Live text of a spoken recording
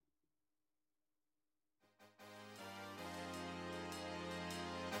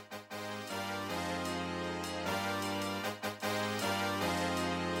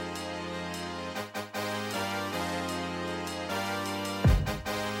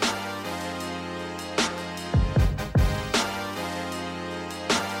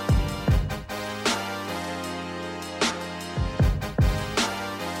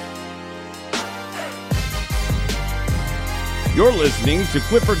You're listening to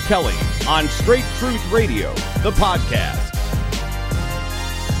Clifford Kelly on Straight Truth Radio, the podcast.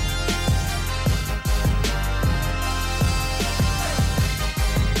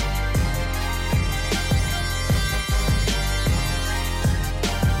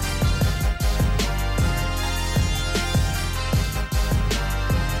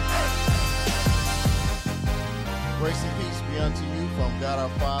 Grace and peace be unto you from God our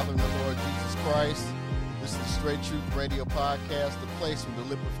Father and the Lord Jesus Christ. This is the Straight Truth Radio Podcast, the place where the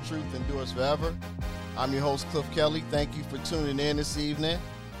lip of truth endures forever. I'm your host, Cliff Kelly. Thank you for tuning in this evening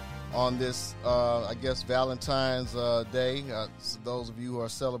on this, Valentine's Day. Those of you who are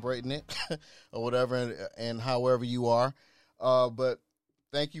celebrating it or whatever, and however you are. But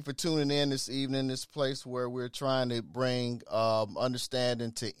thank you for tuning in this evening, this place where we're trying to bring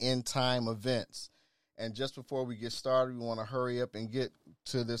understanding to end-time events. And just before we get started, we want to hurry up and get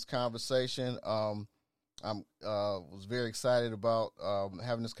to this conversation. I was very excited about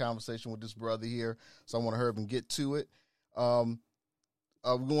having this conversation with this brother here, so I want to hurry up and get to it. We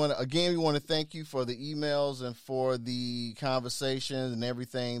want to thank you for the emails and for the conversations and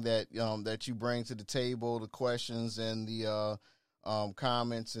everything that that you bring to the table, the questions and the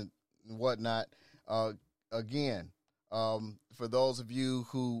comments and whatnot. For those of you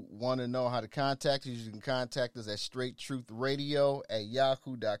who want to know how to contact us, you can contact us at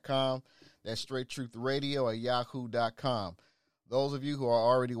straighttruthradio@yahoo.com. That's straighttruthradio@yahoo.com. Those of you who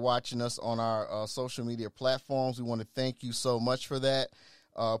are already watching us on our social media platforms, we want to thank you so much for that.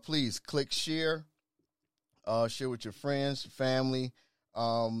 Please click share, share with your friends, family,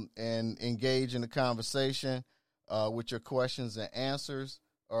 and engage in the conversation with your questions and answers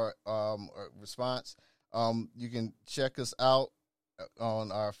or response. You can check us out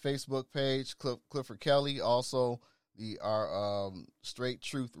on our Facebook page, Clifford Kelly, also our Straight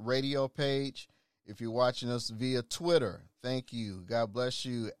Truth Radio page. If you're watching us via Twitter, thank you. God bless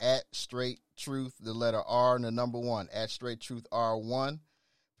you. At Straight Truth, the letter R and the number 1, at Straight Truth R1.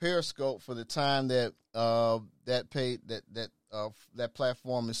 Periscope, for the time that that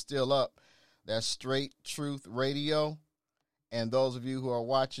platform is still up, that's Straight Truth Radio. And those of you who are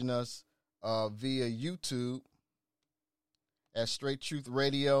watching us via YouTube at Straight Truth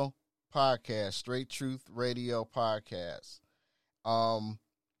Radio Podcast, Straight Truth Radio Podcast. And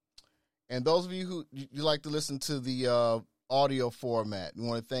those of you who you like to listen to the audio format, we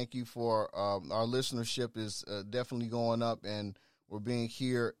want to thank you for our listenership is definitely going up, and we're being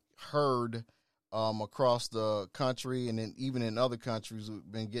heard across the country, and then even in other countries.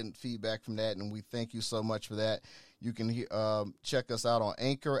 We've been getting feedback from that, and we thank you so much for that. You can check us out on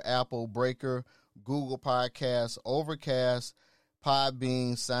Anchor, Apple, Breaker, Google Podcasts, Overcast,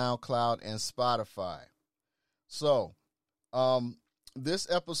 Podbean, SoundCloud, and Spotify. So, this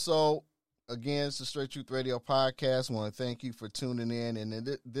episode, again, it's the Straight Truth Radio Podcast. I want to thank you for tuning in. And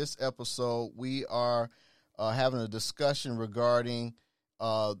in this episode, we are having a discussion regarding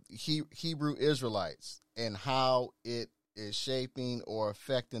Hebrew Israelites and how it is shaping or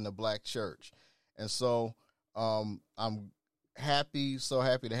affecting the black church. And so, I'm so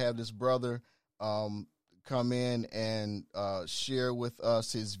happy to have this brother come in and share with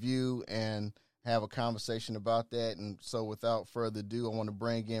us his view and have a conversation about that. And so without further ado, I want to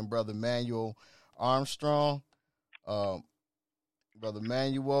bring in Brother Manuel Armstrong. Brother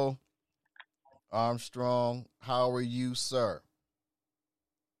Manuel Armstrong, how are you, sir?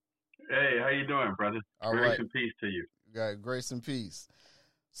 Hey, how you doing, brother? All grace right. and peace to you. Got grace and peace.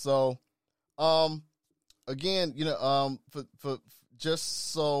 So, again, for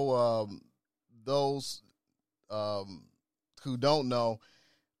just so those who don't know,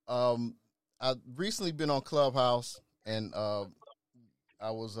 I've recently been on Clubhouse, and I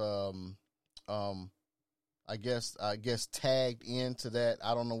was I guess tagged into that.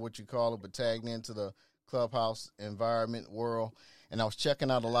 I don't know what you call it, but tagged into the Clubhouse environment world, and I was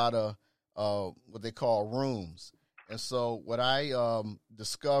checking out a lot of what they call rooms. And so what I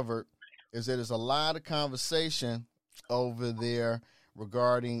discovered is that there's a lot of conversation over there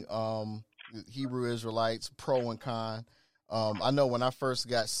regarding Hebrew Israelites, pro and con. I know when I first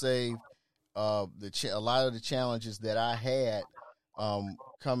got saved, a lot of the challenges that I had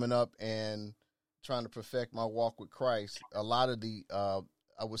coming up and trying to perfect my walk with Christ, a lot of the, I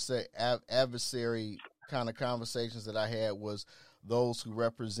would say, adversary kind of conversations that I had was those who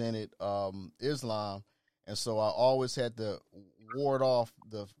represented Islam. And so I always had to ward off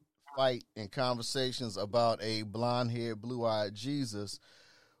the fight and conversations about a blonde-haired, blue-eyed Jesus,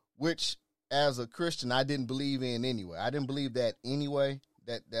 which as a Christian I didn't believe in anyway. I didn't believe that anyway,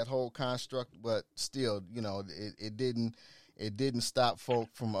 that whole construct, but still, it didn't stop folk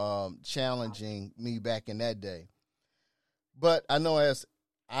from challenging me back in that day. But I know as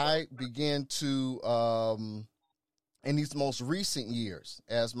I began to, in these most recent years,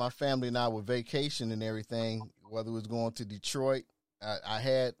 as my family and I were vacation and everything, whether it was going to Detroit, I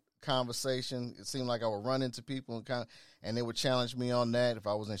had conversation. It seemed like I would run into people and they would challenge me on that. If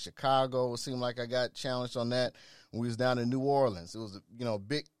I was in Chicago, it seemed like I got challenged on that. When we was down in New Orleans, it was,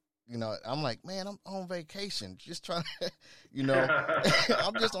 big, I'm like, man, I'm on vacation, just trying to,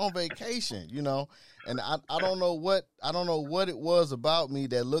 I'm just on vacation, and I don't know what it was about me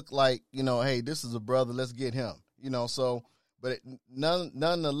that looked like, hey, this is a brother, let's get him, so, but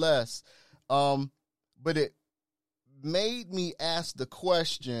nonetheless, but it made me ask the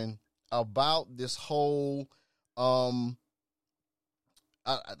question about this whole, I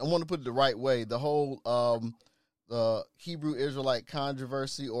want to put it the right way, the whole, the Hebrew Israelite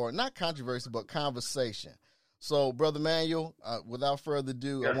controversy, or not controversy, but conversation. So, Brother Manuel, without further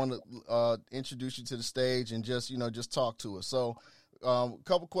ado, I want to introduce you to the stage and just talk to us. So, a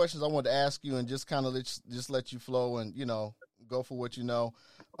couple questions I wanted to ask you, and just kind of let you flow and go for what you know.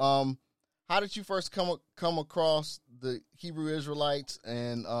 How did you first come across the Hebrew Israelites,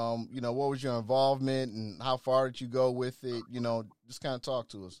 and what was your involvement, and how far did you go with it? Just kind of talk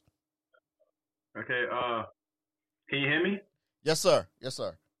to us. Okay. Can you hear me? Yes, sir. Yes,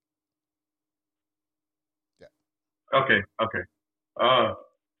 sir. Yeah. Okay.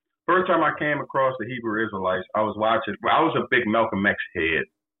 First time I came across the Hebrew Israelites, I was a big Malcolm X head.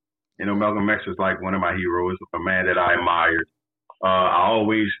 Malcolm X was like one of my heroes, a man that I admired. I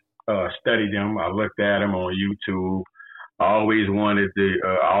always studied him. I looked at him on YouTube. I always wanted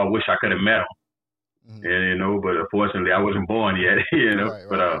I wish I could have met him. Mm-hmm. But unfortunately I wasn't born yet, Right.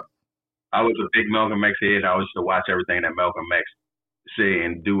 But I was a big Malcolm X head. I used to watch everything that Malcolm X say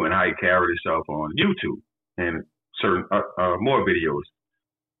and do, and how he carried himself on YouTube and certain more videos.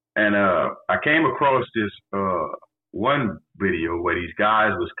 And I came across this one video where these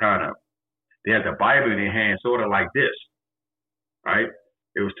guys was they had the Bible in their hand, sort of like this, right?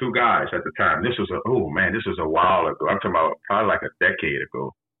 It was two guys at the time. This was a while ago. I'm talking about probably like a decade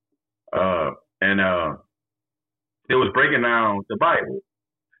ago. And it was breaking down the Bible.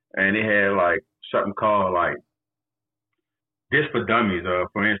 And they had like something called like this for dummies,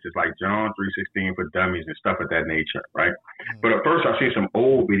 for instance, like John 3:16 for dummies and stuff of that nature, right? Mm-hmm. But at first I seen some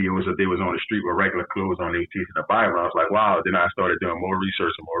old videos that they was on the street with regular clothes on, they were teaching the Bible. I was like, wow. Then I started doing more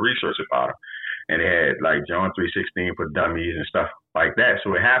research about them. And they had like John 3:16 for dummies and stuff like that.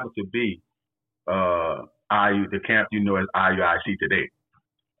 So it happened to be the camp as IUIC today.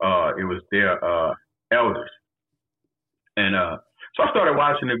 It was their elders. And so I started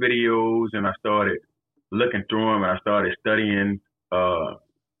watching the videos, and I started looking through them, and I started studying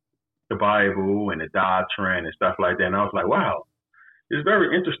the Bible and the doctrine and stuff like that. And I was like, wow, it's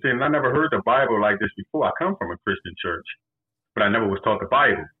very interesting. I never heard the Bible like this before. I come from a Christian church, but I never was taught the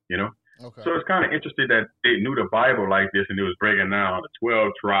Bible, Okay. So it's kind of interesting that they knew the Bible like this, and it was breaking down the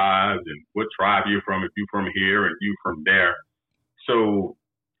 12 tribes and what tribe you're from, if you're from here and you from there. So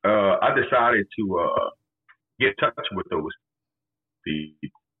I decided to get in touch with those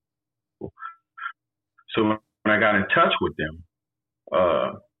people. So when I got in touch with them,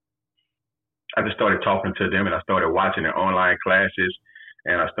 I just started talking to them, and I started watching their online classes,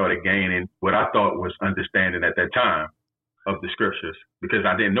 and I started gaining what I thought was understanding at that time of the scriptures, because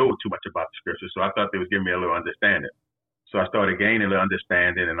I didn't know too much about the scriptures. So I thought they was giving me a little understanding. So I started gaining a little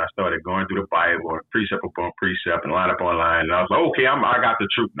understanding, and I started going through the Bible and precept upon precept and line up on line. And I was like, okay, I got the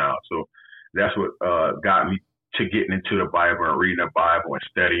truth now. So that's what got me to getting into the Bible and reading the Bible and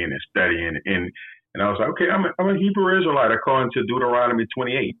studying. And I was like, okay, I'm a Hebrew Israelite according to Deuteronomy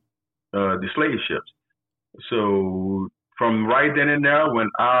 28, the slave ships. So from right then and there, when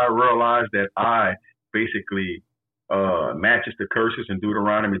I realized that I basically matches the curses in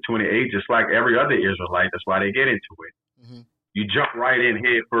Deuteronomy 28, just like every other Israelite, that's why they get into it. Mm-hmm. You jump right in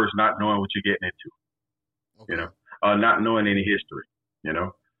head first, not knowing what you're getting into, okay. Not knowing any history,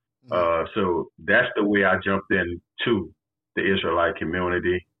 Mm-hmm. So that's the way I jumped into the Israelite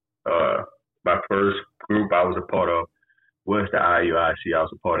community. My first group I was a part of was the IUIC. I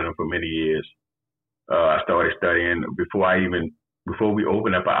was a part of them for many years. I started studying before we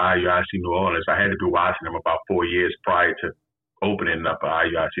opened up an IUIC New Orleans. I had to be watching them about 4 years prior to opening up an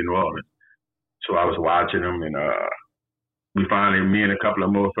IUIC New Orleans. So I was watching them, and me and a couple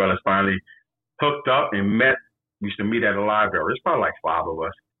of more fellas finally hooked up and met. We used to meet at a library. It's probably like 5 of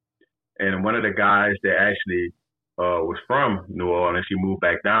us. And one of the guys that actually was from New Orleans, he moved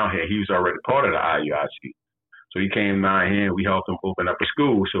back down here. He was already part of the IUIC. So he came down here, and we helped him open up a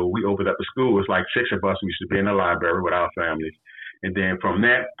school. So we opened up a school. It was like 6 of us. We used to be in the library with our families. And then from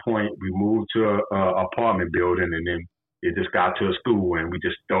that point, we moved to an apartment building. And then it just got to a school, and we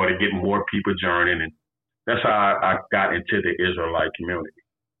just started getting more people joining, and that's how I got into the Israelite community.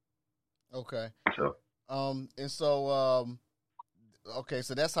 Okay. So, okay,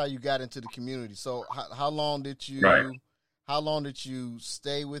 so that's how you got into the community. So how long did you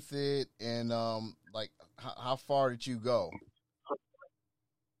stay with it, and like how far did you go?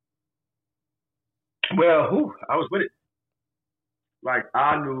 Well, I was with it. Like,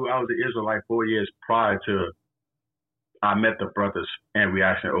 I knew I was an Israelite 4 years prior to I met the brothers, and we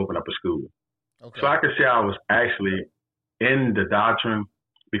actually opened up a school. Okay. So I could say I was actually in the doctrine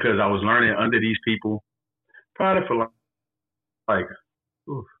because I was learning under these people probably for probably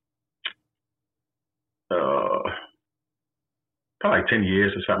like 10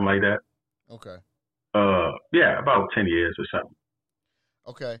 years or something like that. Okay. Yeah, about 10 years or something.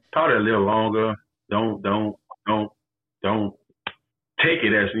 Okay. Probably a little longer. Don't take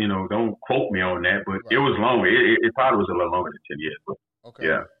it as, don't quote me on that, but right. It was longer. It probably was a little longer than 10 years. But okay.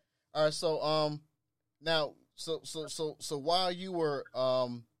 Yeah. All right. So now so while you were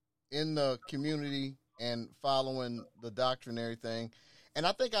in the community and following the doctrine and everything, and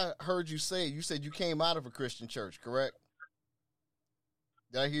I think I heard you said you came out of a Christian church, correct?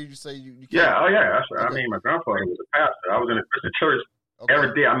 Did I hear you say you came? Yeah. Oh yeah. That's right. Okay. I mean, my grandfather was a pastor. I was in a Christian church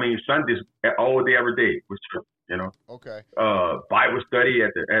every day. I mean, Sundays all day, every day was church. Okay. Bible study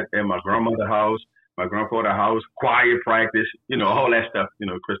at my grandmother's house, my grandfather's house, choir practice, all that stuff,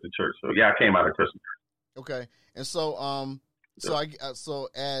 Christian church. So yeah, I came out of Christian church. Okay. And so so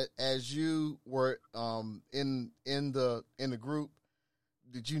as you were in the group,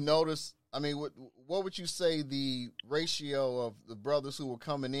 did you notice, I mean, what would you say the ratio of the brothers who were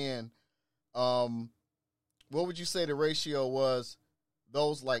coming in, what would you say the ratio was,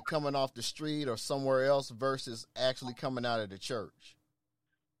 those like coming off the street or somewhere else versus actually coming out of the church?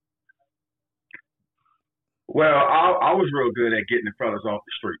 Well, I was real good at getting the fellas off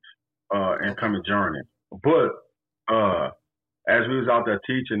the streets and coming journeying. But as we was out there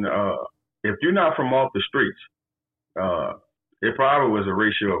teaching, if you're not from off the streets, it probably was a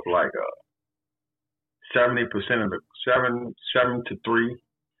ratio of like 70% of the 7 to 3.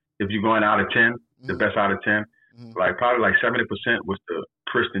 If you're going out of 10, mm-hmm. the best out of 10. Mm-hmm. Like probably like 70% was the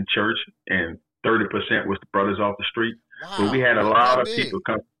Christian church and 30% was the brothers off the street. Wow, so we had a lot of people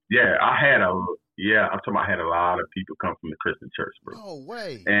come. Yeah, I'm talking about I had a lot of people come from the Christian church, bro. No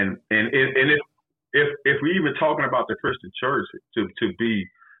way. And if we even talking about the Christian church, to be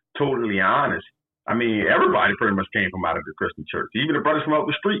totally honest, I mean, everybody pretty much came from out of the Christian church. Even the brothers from off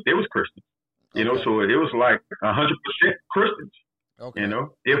the street, they was Christians. Okay. So it was like 100% Christians. Okay.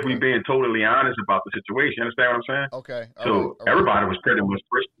 If we being totally honest about the situation, you understand what I'm saying? Okay. All right. Everybody was pretty much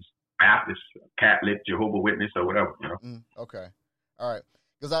Christians, Baptist, Catholic, Jehovah's Witness, or whatever. Okay. All right.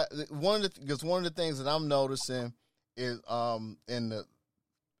 Because one of the things that I'm noticing is in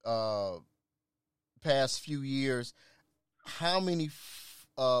the past few years, how many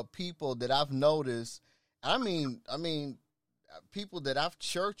people that I've noticed. I mean, people that I've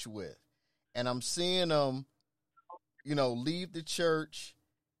churched with, and I'm seeing them, leave the church,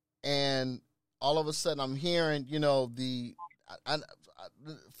 and all of a sudden I'm hearing,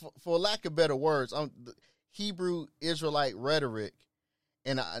 for lack of better words, the Hebrew Israelite rhetoric,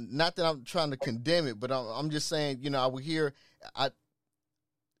 and not that I'm trying to condemn it, but I'm just saying, I would hear,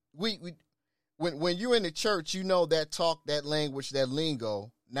 when you're in the church, that talk, that language, that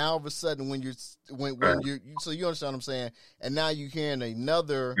lingo. Now all of a sudden, when you so you understand what I'm saying, and now you're hearing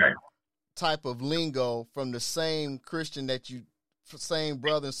another type of lingo from the same Christian same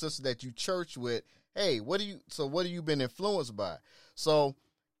brother and sister that you church with. Hey, what have you been influenced by? So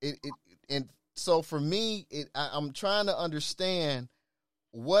so for me, I'm trying to understand,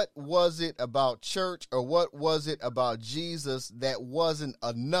 what was it about church, or what was it about Jesus that wasn't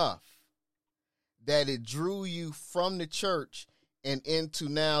enough, that it drew you from the church and into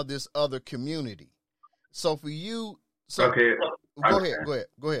now this other community? So for you, okay, go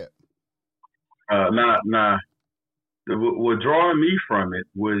ahead. What drawing me from it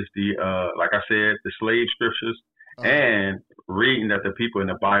was like I said, the slave scriptures, and reading that the people in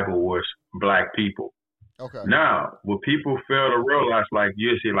the Bible was black people. Okay. Now, what people fail to realize, like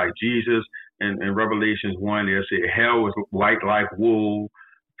you see, like Jesus in Revelations 1, they'll say hell was white like wool,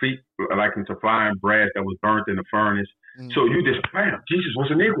 feet like into fine brass that was burnt in the furnace. Mm-hmm. So you just, man, Jesus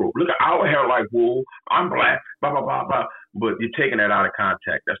was a Negro. Look at our hair like wool. I'm black, blah, blah, blah, blah. But you're taking that out of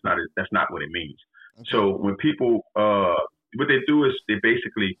context. That's not what it means. Okay. So when people, what they do is they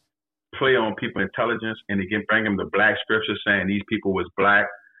basically play on people's intelligence, and they bring them the black scriptures saying these people was black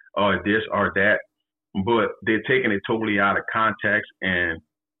or this or that. But they're taking it totally out of context, and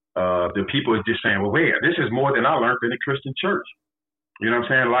the people are just saying, well, wait, this is more than I learned in the Christian church. You know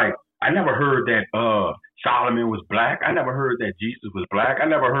what I'm saying? Like, I never heard that Solomon was black. I never heard that Jesus was black. I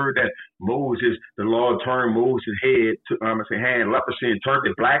never heard that Moses, the Lord turned Moses' head to hand leprosy and turned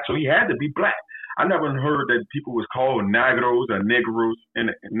it black, so he had to be black. I never heard that people was called negros or niggers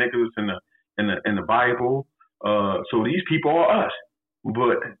in the Bible. So these people are us.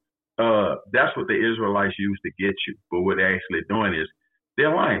 But that's what the Israelites used to get you. But what they're actually doing is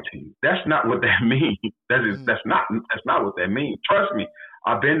they're lying to you. That's not what that means. That's not what that means. Trust me.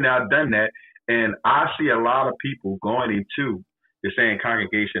 I've been there, I've done that, and I see a lot of people going into the same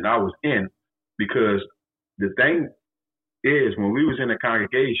congregation I was in, because the thing is, when we was in the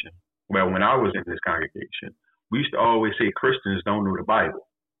congregation, when I was in this congregation, we used to always say Christians don't know the Bible.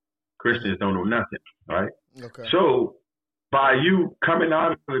 Christians don't know nothing, right? Okay. So by you coming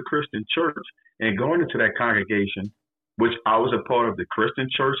out of the Christian church and going into that congregation, which I was a part of the Christian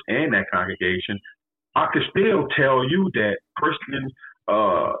church and that congregation, I could still tell you that Christians,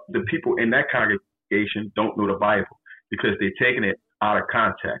 the people in that congregation don't know the Bible because they're taking it out of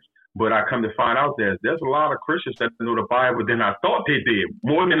context. But I come to find out that there's a lot of Christians that know the Bible than I thought they did,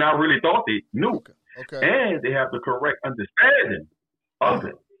 more than I really thought they knew. Okay. And they have the correct understanding of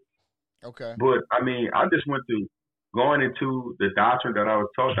it. Okay. But, I mean, I just went through going into the doctrine that I was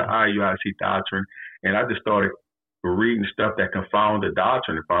taught, the IUIC doctrine, and I just started reading stuff that confounded the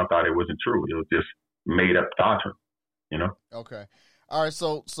doctrine and found out it wasn't true. It was just made up doctrine, you know? Okay. All right.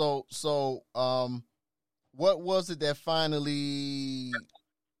 So, what was it that finally,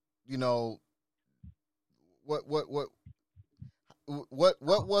 you know, what was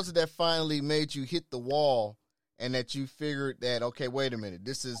it that finally made you hit the wall and that you figured that, okay, wait a minute,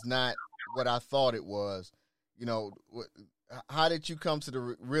 this is not what I thought it was? You know, how did you come to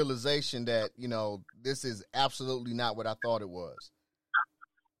the realization that, you know, this is absolutely not what I thought it was?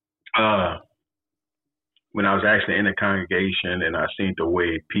 When I was actually in the congregation and I seen the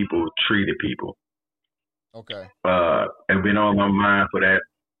way people treated people. Okay. It's been on my mind for that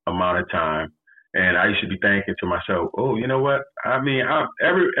amount of time. And I used to be thinking to myself, oh, you know what? I mean,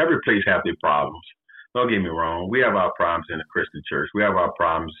 every place have their problems. Don't get me wrong. We have our problems in the Christian church. We have our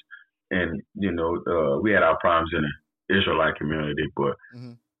problems and, you know, we had our problems in the Israelite community. But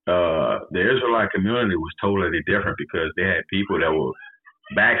the Israelite community was totally different because they had people that would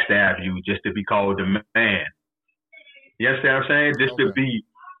backstab you just to be called the man. You understand what I'm saying? Just to be,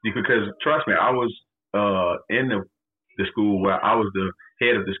 because trust me, I was in the school where I was the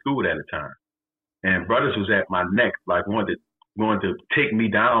head of the school at the time. And brothers was at my neck, like wanted to take me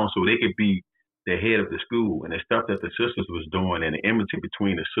down so they could be the head of the school. And the stuff that the sisters was doing and the enmity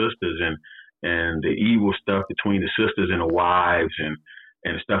between the sisters and the evil stuff between the sisters and the wives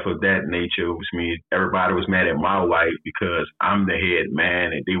and stuff of that nature, which means everybody was mad at my wife because I'm the head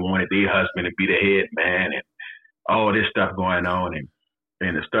man and they wanted their husband to be the head man and all this stuff going on and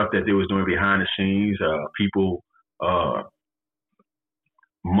the stuff that they was doing behind the scenes, people,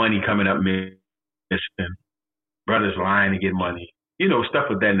 money coming up missing, brothers lying to get money, you know, stuff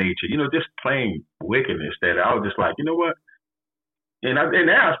of that nature, you know, just plain wickedness that I was just like, you know what? And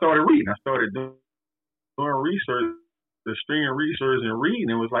now I started reading. I started doing research, the string of research and reading,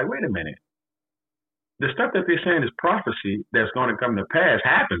 and was like, wait a minute. The stuff that they're saying is prophecy that's going to come to pass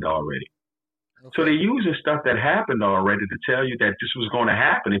happened already. Okay. So they're using stuff that happened already to tell you that this was going to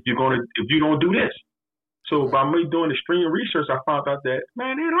happen if you don't do this. So by me doing the string of research, I found out that,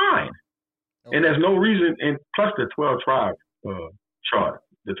 man, they're lying. Okay. And there's no reason, and plus the 12 tribe chart.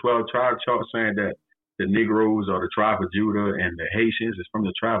 The 12 tribe chart saying that the Negroes are the tribe of Judah and the Haitians is from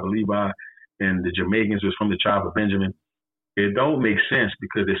the tribe of Levi and the Jamaicans is from the tribe of Benjamin. It don't make sense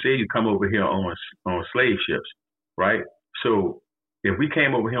because they say you come over here on slave ships, right? So if we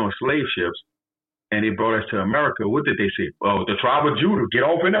came over here on slave ships and they brought us to America, what did they say? Oh, the tribe of Judah, get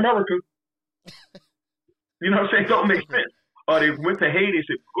off in America. You know what I'm saying? It don't make sense. Or they went to Haiti and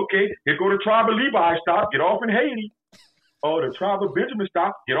said, okay, here go the tribe of Levi, stop, get off in Haiti. Or the tribe of Benjamin,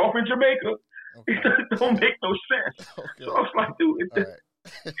 stop, get off in Jamaica. Okay. It don't make no sense. Okay. So I was like, dude,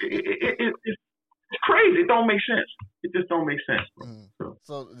 it's crazy. It don't make sense. It just don't make sense. Mm-hmm.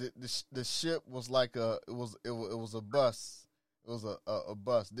 So the ship was like it was a bus. It was a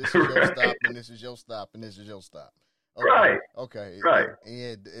bus. This is your stop, and this is your stop, and this is your stop. Okay. Right. Okay. Right.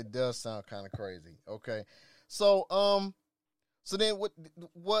 It does sound kind of crazy. Okay. So so then what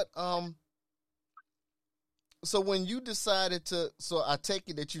so when you decided to, so I take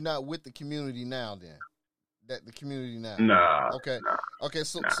it that you're not with the community now then? That the community now? Nah. Okay. Nah, okay,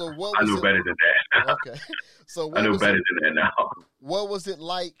 so what was I knew better than that. Okay. So what I knew better than that now. What was it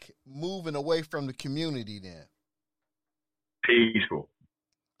like moving away from the community then? Peaceful.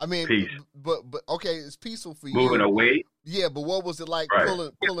 I mean, Peace. but okay, it's peaceful for you. Moving away. Yeah, but what was it like Right.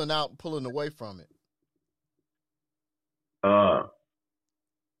 pulling out, pulling away from it?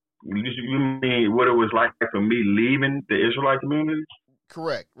 You mean what it was like for me leaving the Israelite community?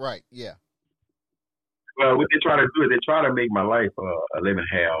 Correct. Right. Yeah. Well, what they try to do is they try to make my life a living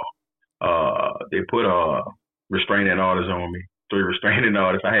hell. They put restraining orders on me. 3 restraining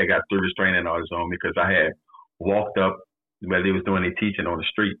orders. I had got 3 restraining orders on me because I had walked up while they was doing their teaching on the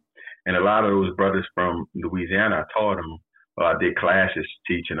street. And a lot of those brothers from Louisiana, I taught them, I did classes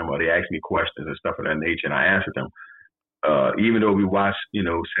teaching them, or they asked me questions and stuff of that nature, and I answered them. Even though we watched,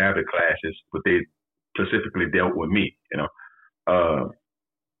 Sabbath classes, but they specifically dealt with me,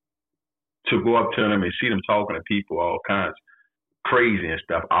 to go up to them and see them talking to people, all kinds crazy and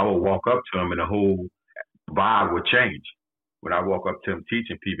stuff. I would walk up to them and the whole vibe would change. When I walk up to them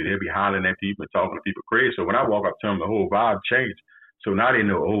teaching people, they'll be hollering at people and talking to people crazy. So when I walk up to them, the whole vibe changed. So now they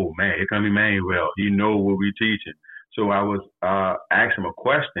know, oh man, here come Emmanuel. He know what we teaching. So I was asking them a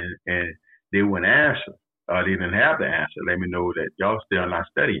question and they wouldn't answer. They didn't have the answer. Let me know that y'all still not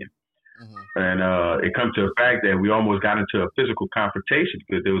studying. Mm-hmm. And it comes to the fact that we almost got into a physical confrontation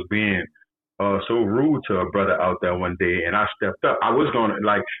because they was being so rude to a brother out there one day, and I stepped up. I was going to,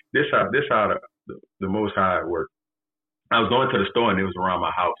 like, this how the Most High worked. I was going to the store, and it was around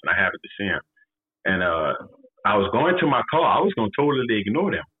my house, and I happened to see him. And I was going to my car. I was going to totally ignore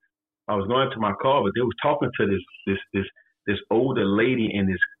them. I was going to my car, but they was talking to this older lady and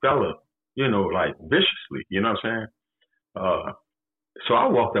this fella, like viciously, you know what I'm saying? So I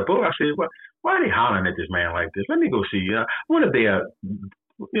walked up over. I said, why are they hollering at this man like this? Let me go see. I wonder if they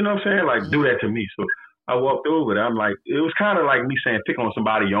you know what I'm saying? Like, do that to me. So I walked over there. I'm like, it was kind of like me saying, pick on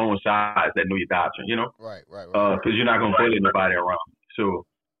somebody your own size that know your doctrine, Right. Because you're not going to bully nobody around. So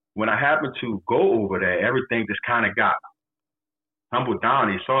when I happened to go over there, everything just kind of got humbled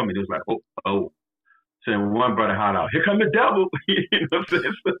down. He saw me. They was like, oh. So one brother hollered out, here come the devil. You know what I'm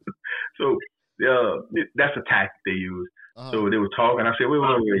saying? So that's a tactic they use. Uh-huh. So they were talking. I said, wait.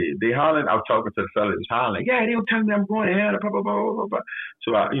 They hollering. I was talking to the fella that was hollering. Yeah, they were telling me I'm going to hell. Blah, blah, blah, blah, blah.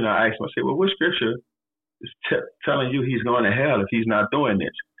 So I asked him. I said, well, what scripture is telling you he's going to hell if he's not doing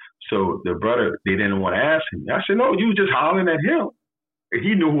this? So the brother, they didn't want to ask him. I said, no, you just hollering at him.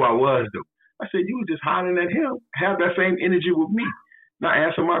 He knew who I was, though. I said, you were just hollering at him. Have that same energy with me. Now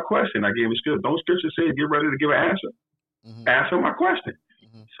answer my question. I gave him scripture. Don't scripture say get ready to give an answer. Mm-hmm. Answer my question.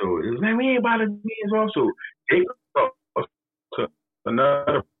 Mm-hmm. So it was like, we ain't bothering me as well. So they to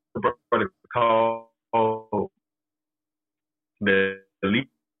another brother called the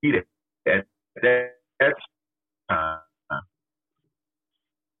leader at that time.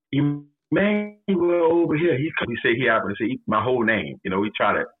 Emmanuel over here, he said he happened to say my whole name. He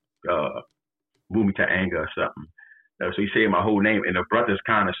tried to move me to anger or something. So he said my whole name, and the brothers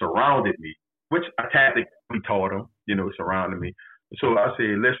kind of surrounded me, which a tactic we taught them, surrounding me. So I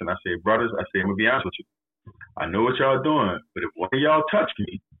said, listen, brothers, I'm going to be honest with you. I know what y'all doing, but if one of y'all touch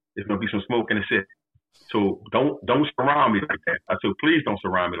me, there's going to be some smoke in the city. So don't surround me like that. I said, please don't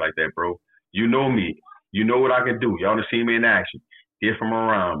surround me like that, bro. You know me. You know what I can do. Y'all done seen me in action. Get from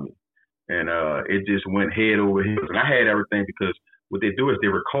around me. And it just went head over heels. And I had everything because what they do is they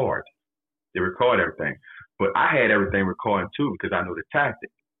record. They record everything. But I had everything recorded too because I know the tactic.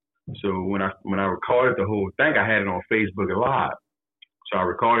 So when I recorded the whole thing, I had it on Facebook Live. So I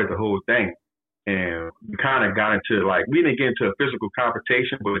recorded the whole thing. And we kind of got into, like, we didn't get into a physical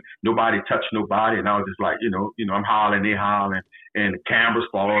confrontation, but nobody touched nobody. And I was just like, I'm hollering, they hollering, and the cameras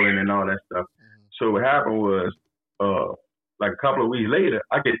falling and all that stuff. Mm-hmm. So what happened was, like a couple of weeks later,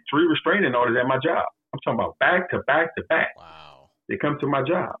 I get 3 restraining orders at my job. I'm talking about back to back to back. Wow. They come to my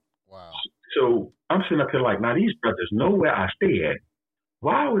job. Wow. So I'm sitting up here like, now these brothers know where I stay at.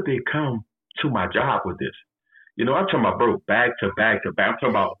 Why would they come to my job with this? I'm talking about, bro, back to back to back. I'm talking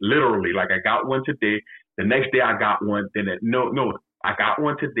about literally, like I got one today. The next day I got one. Then I got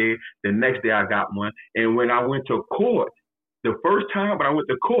one today. The next day I got one. And when I went to court, the first time when I went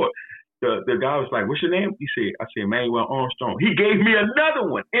to court, the guy was like, what's your name? I said, Emmanuel Armstrong. He gave me another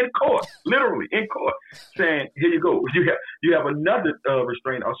one in court, literally in court, saying, here you go. You have another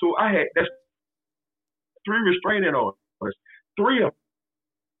restraining order. So that's 3 restraining orders. 3 of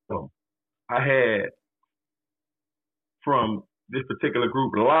them I had from this particular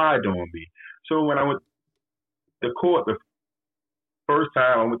group lied on me. So when I went to court, the first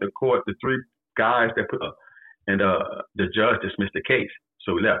time I went to court, the 3 guys that put up, and the judge dismissed the case.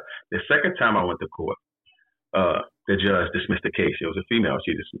 So we left. The second time I went to court, the judge dismissed the case. It was a female.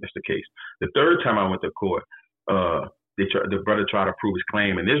 She dismissed the case. The third time I went to court, the brother tried to prove his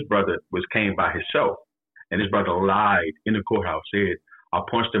claim, and this brother came by himself. And this brother lied in the courthouse, said, I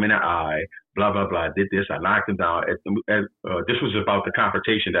punched him in the eye, blah, blah, blah. I did this. I knocked him down. This was about the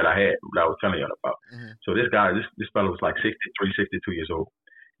confrontation that I had, that I was telling you about. Mm-hmm. So this guy, this fellow was like 63, 62 years old.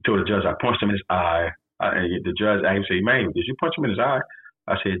 He told the judge, I punched him in his eye. And the judge asked him, man, did you punch him in his eye?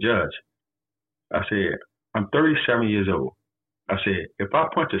 I said, Judge, I said, I'm 37 years old. I said, if I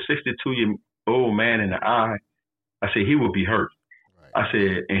punch a 62-year-old man in the eye, I said, he will be hurt. Right. I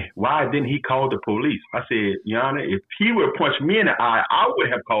said, and why didn't he call the police? I said, Your Honor, if he would have punched me in the eye, I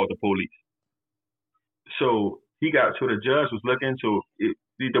would have called the police. So the judge was looking, so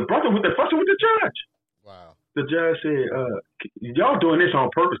the brother was fussing with the judge. Wow. The judge said, y'all doing this on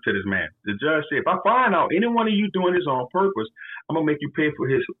purpose to this man. The judge said, if I find out any one of you doing this on purpose, I'm going to make you pay for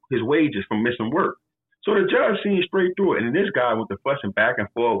his wages from missing work. So the judge seen straight through it. And this guy went to fussing back and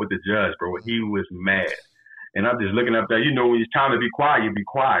forth with the judge, bro. He was mad. And I'm just looking up there. You know, when it's time to be quiet, you be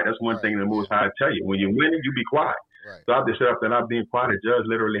quiet. That's one thing the Most High tell you. When you're winning, you be quiet. Right. So I just set up that I'm being quiet. The judge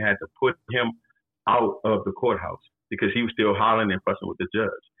literally had to put him out of the courthouse because he was still hollering and fussing with the judge.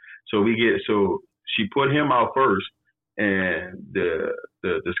 So she put him out first, and the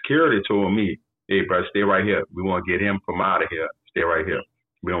security told me, hey, bro, stay right here. We want to get him from out of here. Stay right here.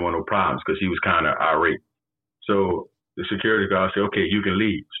 We don't want no problems, because he was kind of irate. So the security guard said, okay, you can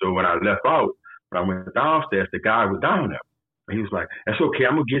leave. So when I left out, when I went downstairs, the guy was down there. And he was like, that's okay.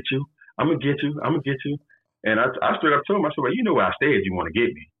 I'm going to get you. I'm going to get you. I'm going to get you. And I stood up to him. I said, well, you know where I stay if you want to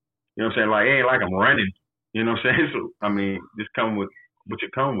get me. You know what I'm saying? Like, it ain't like I'm running. You know what I'm saying? So, I mean, just come with what you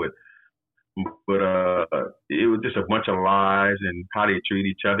come with. But it was just a bunch of lies and how they treat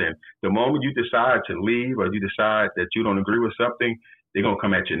each other. And the moment you decide to leave or you decide that you don't agree with something, they're going to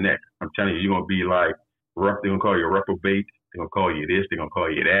come at your neck. I'm telling you, you're going to be like, they're going to call you a reprobate. They're going to call you this. They're going to call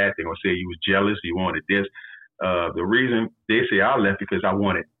you that. They're going to say you was jealous. You wanted this. The reason they say I left because I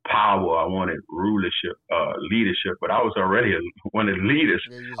wanted power. I wanted rulership, leadership. But I was already one of the leaders.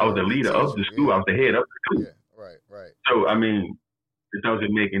 Yeah, I was the leader of the school. Yeah. I was the head of the school. Yeah, right. So, I mean, it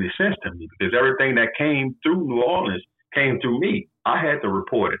doesn't make any sense to me because everything that came through New Orleans came through me. I had to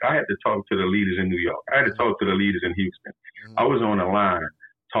report it. I had to talk to the leaders in New York. I had to talk to the leaders in Houston. Mm-hmm. I was on the line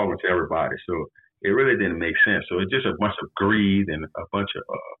talking to everybody. So it really didn't make sense. So it's just a bunch of greed and a bunch of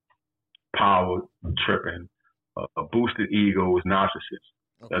power tripping, boosted egos, narcissists.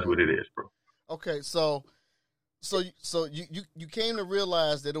 Okay. That's what it is, bro. Okay, so you came to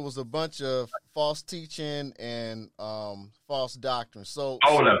realize that it was a bunch of false teaching and false doctrine. So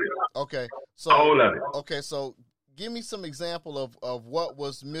all of it. Okay. So all of it. Okay, so give me some example of what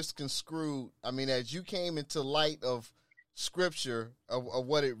was misconstrued. I mean, as you came into light of Scripture of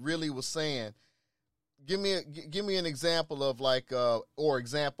what it really was saying. Give me an example of or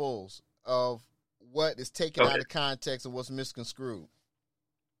examples of what is taken out of context and what's misconstrued.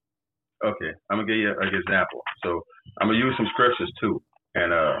 Okay, I'm gonna give you an example. So I'm gonna use some scriptures too,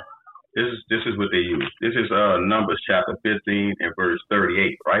 and this is what they use. This is Numbers chapter 15 and verse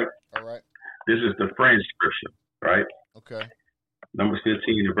 38, right? All right. This is the French scripture, right? Okay. Numbers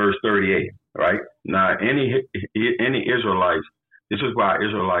 15 and verse 38, right? Now, any Israelites, this is why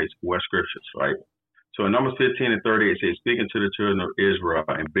Israelites wear scriptures, right? So in Numbers 15 and 38, it says, speaking to the children of Israel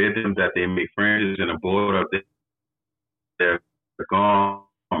and bid them that they make friends and abode of their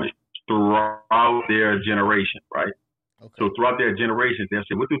garments throughout their generation, right? Okay. So throughout their generation, they'll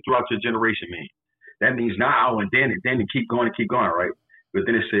say, what do throughout your generation mean? That means now and then keep going, right? But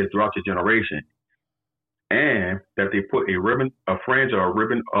then it says throughout your generation. And that they put a ribbon, a fringe or a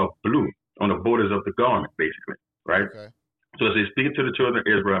ribbon of blue on the borders of the garment, basically, right? Okay. So it says, speaking to the children of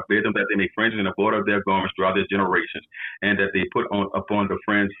Israel, bid them that they make fringes in the border of their garments throughout their generations, and that they put upon the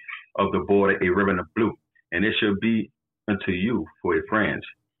fringe of the border a ribbon of blue. And it shall be unto you for a fringe,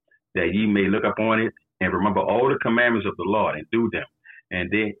 that ye may look upon it and remember all the commandments of the Lord and do them, and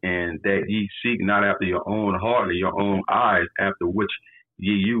that ye seek not after your own heart or your own eyes, after which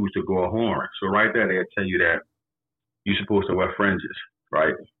ye use to go a horn. So right there, they'll tell you that you're supposed to wear fringes,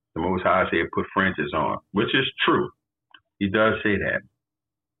 right? The Most High said put fringes on, which is true. He does say that.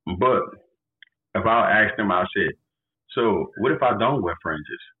 But if I ask them, I said, so what if I don't wear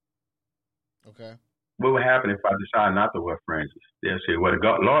fringes? Okay. What would happen if I decide not to wear fringes? They'll say, well,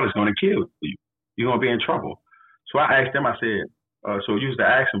 the Lord is going to kill you. You're going to be in trouble. So I asked them, I said, so used to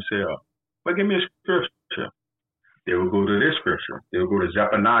ask themselves, well, give me a scripture. They will go to this scripture. They will go to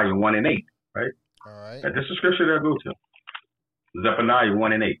Zephaniah 1 and 8, right? All right. And this is the scripture they'll go to. Zephaniah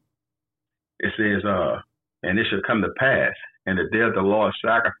 1 and 8. It says, and it shall come to pass in the day of the Lord's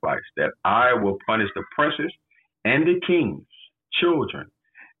sacrifice that I will punish the princes and the kings, children,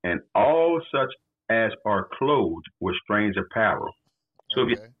 and all such as are clothed with strange apparel. So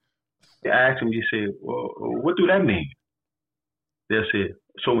if you ask them, you say, well, what do that mean? they'll say,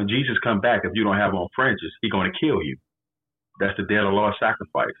 so when Jesus come back, if you don't have on fringes, he's going to kill you. That's the day of the Lord's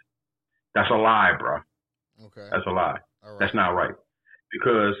sacrifice. That's a lie, bro. Okay. That's a lie. All right. That's not right.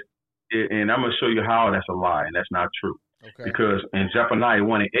 Because, and I'm going to show you how that's a lie and that's not true. Okay. Because in Zephaniah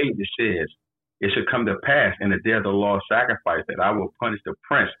 1:8, it says, it should come to pass in the day of the Lord's sacrifice that I will punish the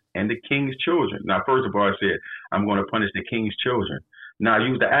prince and the king's children. Now, first of all, I said, I'm going to punish the king's children. Now, I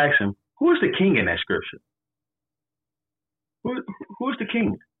used to ask him, who is the king in that scripture? Who's the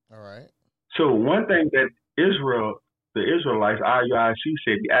king? All right. So one thing that Israel, the Israelites, IUIC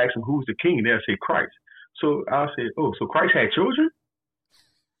said, you ask them who's the king, they'll say Christ. So I'll say, oh, so Christ had children?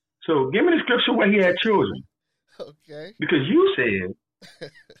 So give me the scripture where he had children. Okay. Because you said,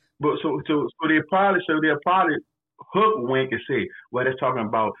 but so they'll probably hook wink and say, well, that's talking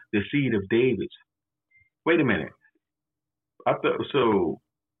about the seed of David. Wait a minute. I thought so.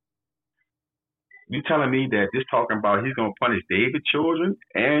 You telling me that this talking about he's gonna punish David's children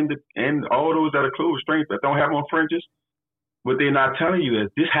and all those that are clothed strangers that don't have on fringes? What they're not telling you is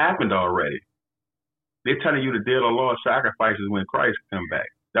this happened already. They're telling you the day of the Lord sacrifices when Christ come back.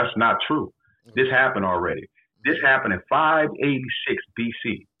 That's not true. This happened already. This happened in 586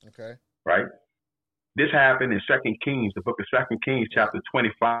 BC. Okay. Right? This happened in 2 Kings, the book of 2 Kings, chapter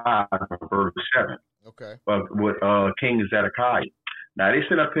 25, verse 7. Okay. With King Zedekiah. Now, they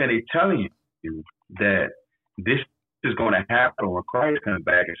sit up here and they telling you that this is going to happen when Christ comes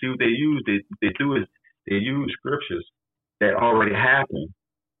back. And see what they use? They use scriptures that already happened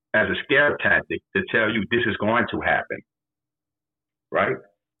as a scare tactic to tell you this is going to happen. Right?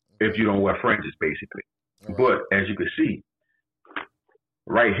 If you don't wear fringes, basically. Right. But as you can see,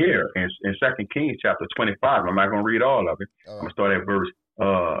 right here in 2 Kings chapter 25, I'm not going to read all of it. All right. I'm going to start at verse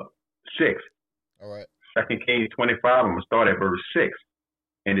 6. All right. 2 Kings 25, I'm going to start at verse 6.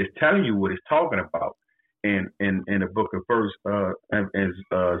 And it's telling you what it's talking about in the book of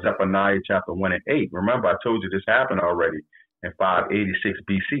Zephaniah chapter 1 and 8. Remember, I told you this happened already in 586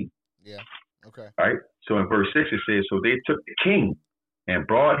 BC. Yeah. Okay. Right? So in verse 6 it says, so they took the king and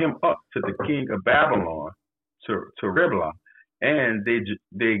brought him up to the king of Babylon, to Riblah, and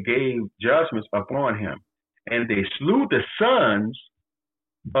they gave judgments upon him. And they slew the sons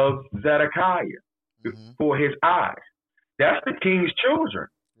of Zedekiah before his eyes. That's the king's children.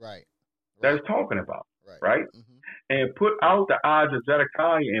 Right. That it's talking about. Right? Mm-hmm. And put out the eyes of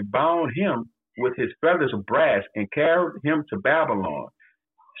Zedekiah and bound him with his feathers of brass and carried him to Babylon.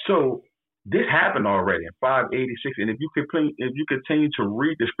 So this happened already in 586. And if you continue to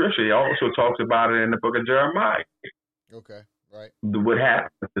read the scripture, it also talks about it in the book of Jeremiah. Okay. Right. What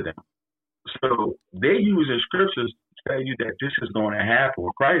happened to them. So they're using scriptures to tell you that this is going to happen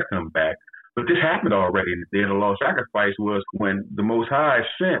when Christ comes back. But this happened already. The day of the Lord's sacrifice was when the Most High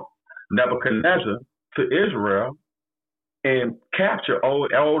sent Nebuchadnezzar to Israel and captured all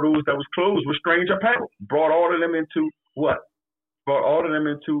those that was clothed with strange apparel. Brought all of them into what? Brought all of them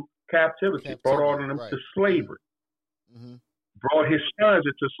into captivity. Brought all of them to slavery. Mm-hmm. Brought his sons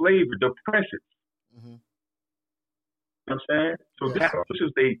into slavery, the princes. Mm-hmm. You know what I'm saying? So yes. This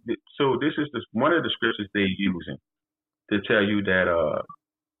is one of the scriptures they're using to tell you that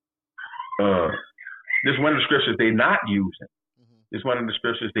this is one of the scriptures they're not using. Mm-hmm. It's one of the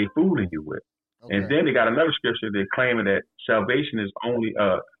scriptures they fooling you with. Okay. And then they got another scripture they're claiming that salvation is only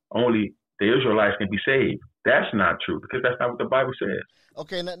the Israelites can be saved. That's not true because that's not what the Bible says.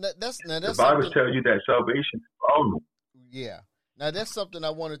 Okay, now that's the Bible tells you that salvation. Oh, yeah. Now that's something I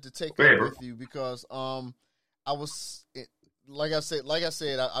wanted to take up with you because I was like I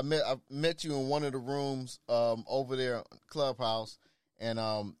said I met you in one of the rooms over there Clubhouse and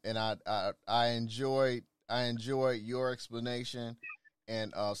I enjoyed your explanation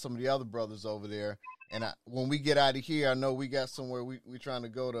and some of the other brothers over there. And when we get out of here, I know we got somewhere we trying to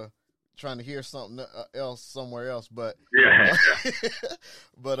hear something else somewhere else. But yeah,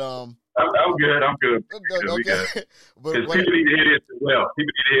 but I'm good. Okay. But people need to hear this as well.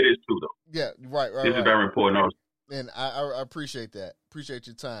 People need to hear this too, though. Yeah, right. This is very important. Also. And I appreciate that. Appreciate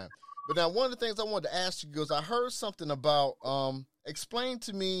your time. But now one of the things I wanted to ask you was I heard something about explain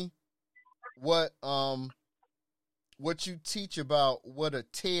to me what you teach about what a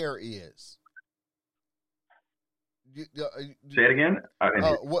tear is. Say it again.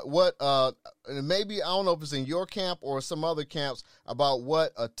 Maybe I don't know if it's in your camp or some other camps about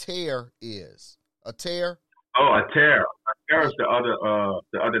what a tear is. A tear. Oh, a tear. A tear is the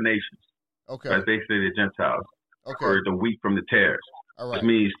other nations. Okay. As they say, the Gentiles. Okay. Or the wheat from the tares. All right. Which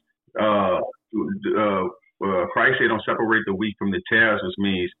means Christ said don't separate the wheat from the tares, which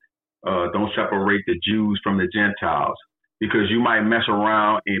means don't separate the Jews from the Gentiles. because you might mess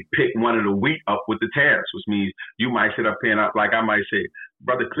around and pick one of the wheat up with the tares, which means you might sit up here and like I might say,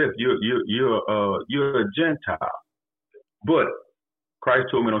 Brother Cliff, you're a Gentile, but Christ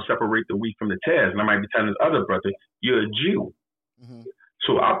told me don't separate the wheat from the tares, and I might be telling this other brother, you're a Jew. Mm-hmm.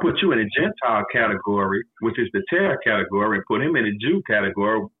 So I'll put you in a Gentile category, which is the tare category, and put him in a Jew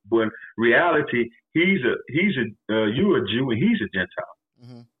category. But in reality, you're a Jew and he's a Gentile.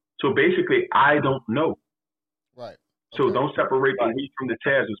 Mm-hmm. So basically, I don't know. Right. So don't separate the wheat from the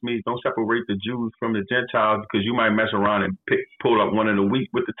tares, which means don't separate the Jews from the Gentiles, because you might mess around and pull up one of the wheat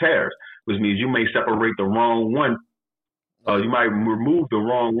with the tares, which means you may separate the wrong one. You might remove the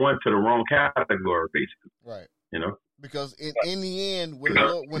wrong one to the wrong category, basically. Right. You know? Because in the end, when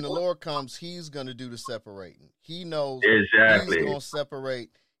the Lord comes, He's going to do the separating. He knows exactly. He's going to separate.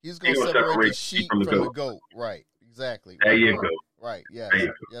 He's going to separate the sheep from the goat. Right. Exactly. There you go. Right. Yes.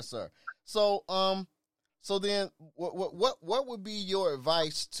 Yes, sir. So then, what would be your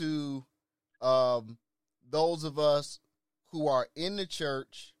advice to those of us who are in the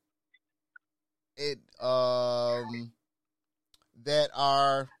church that are,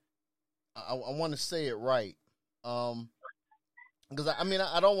 I want to say it right, because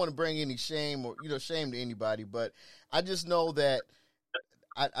I don't want to bring any shame to anybody, but I just know that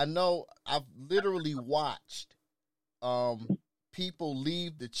I know I've literally watched people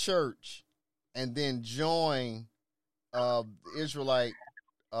leave the church and then join the Israelite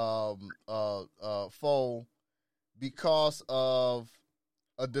fold because of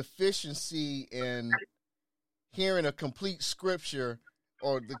a deficiency in hearing a complete scripture,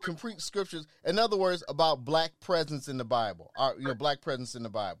 or the complete scriptures, in other words, about black presence in the Bible, black presence in the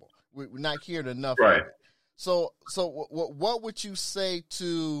Bible. We're not hearing enough of it. So what would you say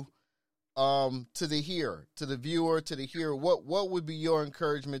to the hearer, to the viewer, to the hearer? What would be your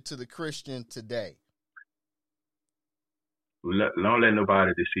encouragement to the Christian today? Don't let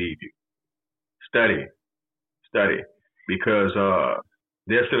nobody deceive you. Study, because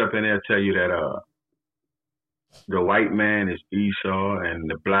they'll sit up in there and tell you that the white man is Esau and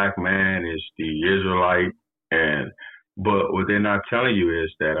the black man is the Israelite, but what they're not telling you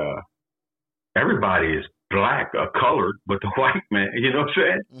is that everybody is black or colored, but the white man, you know what I'm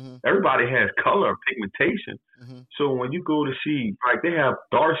saying? Mm-hmm. Everybody has color, pigmentation. Mm-hmm. So when you go to see, like, they have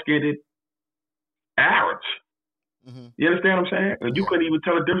dark-skinned Arabs. Mm-hmm. You understand what I'm saying? And you couldn't even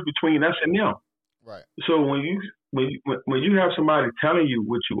tell the difference between us and them. Right. So when you have somebody telling you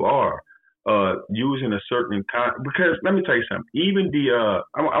what you are, using a certain kind, because let me tell you something. Even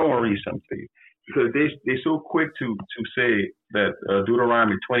I want to read something to you, because they're so quick to say that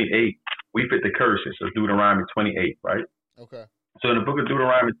Deuteronomy 28, we fit the curses of Deuteronomy 28, right? Okay. So in the book of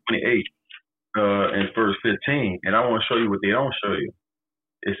Deuteronomy 28, in verse 15, and I want to show you what they don't show you.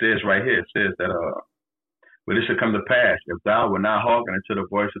 It says right here, it says that, but it shall come to pass, if thou wilt not hearken unto the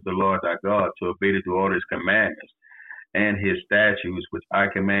voice of the Lord thy God, to obey to do all his commandments and his statutes, which I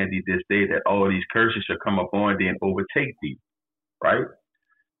command thee this day, that all these curses shall come upon thee and overtake thee, right?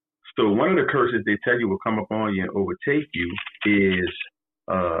 So one of the curses they tell you will come upon you and overtake you is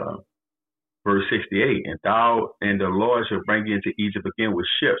verse 68, and the Lord shall bring you into Egypt again with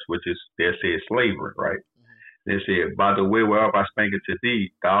ships, which is, they say, slavery, right? Mm-hmm. They say, by the way whereof I spake it to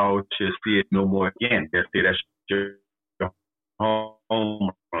thee, thou shalt see it no more again. They say that's your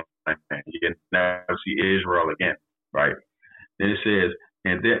home. You can now see Israel again, right? Then it says,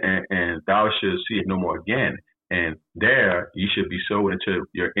 and thou shalt see it no more again. And there you should be sold into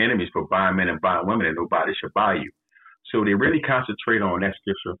your enemies for buying men and buying women, and nobody shall buy you. So they really concentrate on that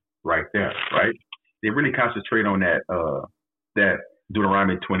scripture right there, right? They really concentrate on that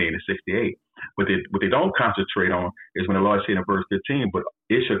Deuteronomy 28 and 68. What they don't concentrate on is when the Lord said in verse 15, but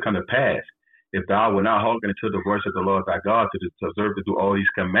it shall come to pass, if thou wilt not hearken unto the voice of the Lord thy God to observe to do all these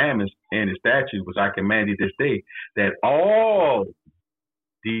commandments and his statutes, which I command thee this day, that all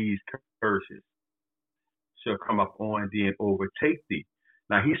these curses shall come upon thee and overtake thee.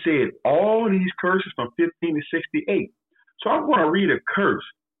 Now he said all these curses from 15 to 68. So I'm going to read a curse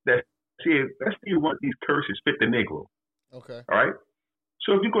that says, let's see what these curses fit the Negro. Okay. All right.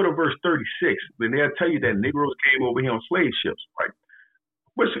 So if you go to verse 36, then they'll tell you that Negroes came over here on slave ships, right?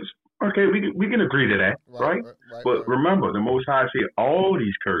 Which is, okay, we can agree to that, right? But remember, the Most High said all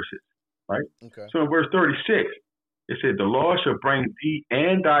these curses, right? Okay. So in verse 36, it said, the Lord shall bring thee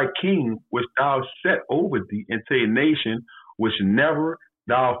and thy king, which thou set over thee, into a nation which never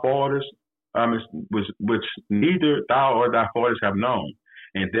thou fathers, which neither thou or thy fathers have known.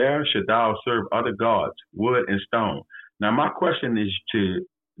 And there should thou serve other gods, wood and stone. Now, my question is to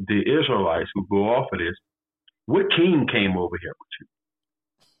the Israelites who go off of this, what king came over here with you?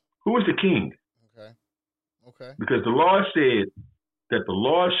 Who was the king? Okay. Okay. Because the Lord said that the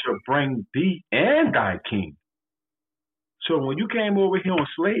Lord shall bring thee and thy king. So when you came over here on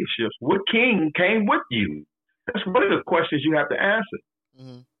slave ships, what king came with you? That's one of the questions you have to answer.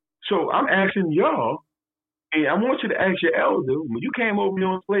 Mm-hmm. So I'm asking y'all, and I want you to ask your elder, when you came over here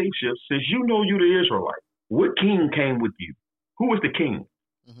on slave ships, since you know you the Israelite, what king came with you? Who was the king?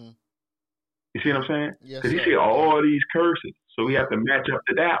 Mm-hmm. You see what I'm saying? Yes, Because he sir. said all these curses. So we have to match up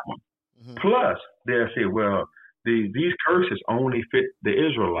to that one. Mm-hmm. Plus, they'll say, well, these curses only fit the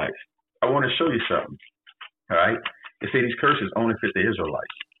Israelites. I want to show you something. All right? They say these curses only fit the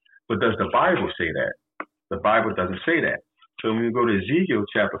Israelites. But does the Bible say that? The Bible doesn't say that. So when we go to Ezekiel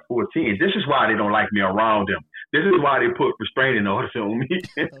chapter 14, this is why they don't like me around them. This is why they put restraining orders on me.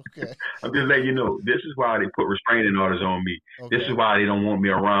 Okay. I'm just letting you know. This is why they put restraining orders on me. Okay. This is why they don't want me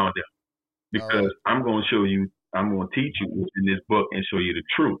around them. Because right. I'm going to show you, I'm going to teach you in this book and show you the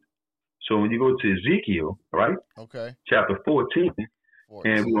truth. So when you go to Ezekiel, right? Okay. Chapter 14.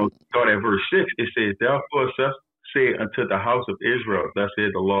 And we're going to start at verse 6. It says, therefore say unto the house of Israel, thus said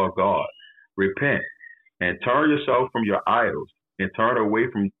the Lord God, repent and turn yourself from your idols and turn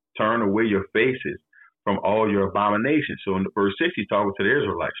away your faces from all your abominations. So in verse 6, he's talking to the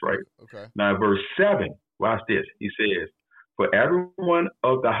Israelites, right? Okay. Now in verse 7, watch this. He says, for everyone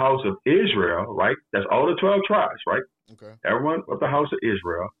of the house of Israel, right? That's all the 12 tribes, right? Okay. Everyone of the house of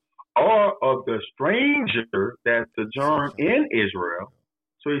Israel, or of the stranger that sojourn in Israel.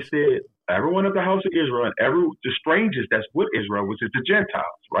 So he said, everyone of the house of Israel and the strangers that's with Israel, which is the Gentiles,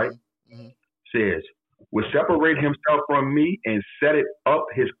 right? Mm-hmm. Says, will separate himself from me and set it up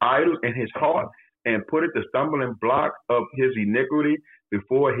his idols in his heart and put it the stumbling block of his iniquity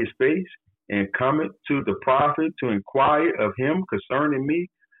before his face and cometh to the prophet to inquire of him concerning me.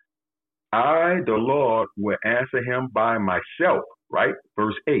 I, the Lord, will answer him by myself, right?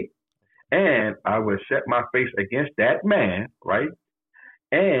 Verse 8. And I will set my face against that man, right?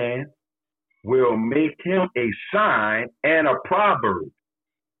 And will make him a sign and a proverb.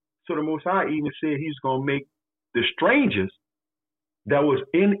 So the Most High even said he's going to make the strangers that was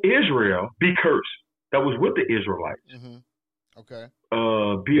in Israel be cursed, that was with the Israelites. Mm-hmm. Okay.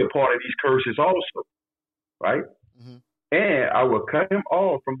 Be a part of these curses also, right? Mm-hmm. And I will cut him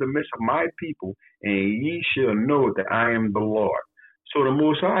off from the midst of my people, and ye shall know that I am the Lord. So the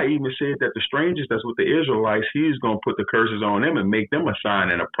Most High even said that the strangers that's with the Israelites, he's going to put the curses on them and make them a sign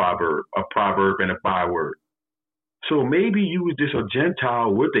and a proverb and a byword. So maybe you was just a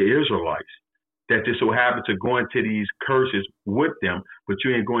Gentile with the Israelites that just so happened to go into these curses with them, but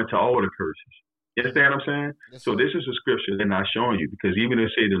you ain't going to all the curses. You understand what I'm saying? Yes, so this is a scripture they're not showing you, because even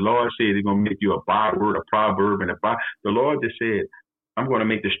if say the Lord said they're going to make you a byword, a proverb, and the Lord just said, I'm going to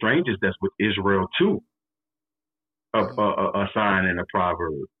make the strangers that's with Israel too a sign and a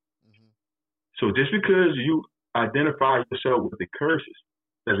proverb. Mm-hmm. So just because you identify yourself with the curses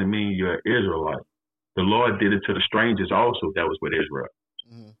doesn't mean you're an Israelite. The Lord did it to the strangers also that was with Israel.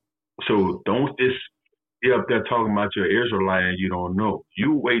 Mm-hmm. So don't just be up there talking about you're Israelite and you don't know.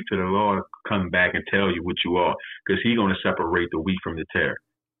 You wait till the Lord come back and tell you what you are, because he's going to separate the wheat from the tare.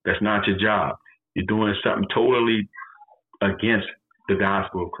 That's not your job. You're doing something totally against the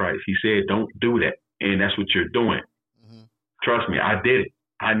gospel of Christ. He said, don't do that. And that's what you're doing. Mm-hmm. Trust me, I did it.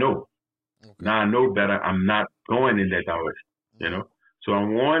 I know. Okay. Now I know better. I'm not going in that direction, you know? So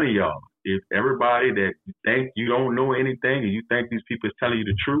I'm warning y'all, if everybody that think you don't know anything and you think these people is telling you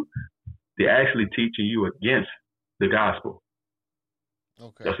the truth, they're actually teaching you against the gospel.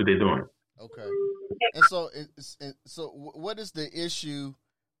 Okay. That's what they're doing. Okay. And so what is the issue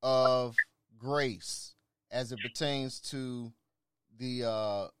of grace as it pertains to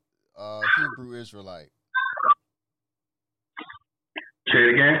the Hebrew Israelite? Say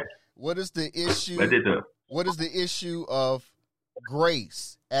it again. What is the issue? What is the issue of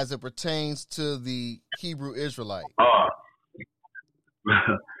grace as it pertains to the Hebrew Israelite?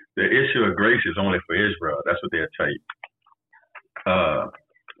 The issue of grace is only for Israel. That's what they'll tell you.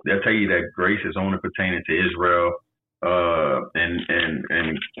 They'll tell you that grace is only pertaining to Israel, and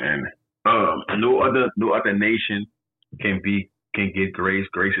no other nation can get grace.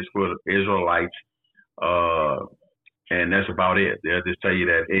 Grace is for the Israelites, and that's about it. They'll just tell you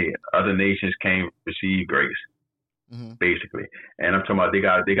that other nations can't receive grace. Mm-hmm. Basically, and I'm talking about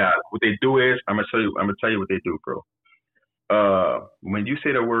they got what they do is I'm gonna tell you what they do, bro. When you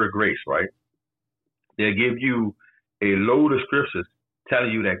say the word grace, right? They'll give you a load of scriptures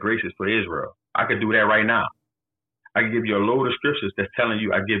telling you that grace is for Israel. I could do that right now. I can give you a load of scriptures that's telling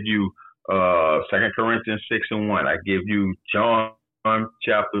you. I give you 2 Corinthians 6:1. I give you 2 John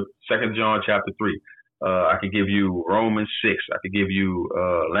chapter 3. I could give you Romans 6. I could give you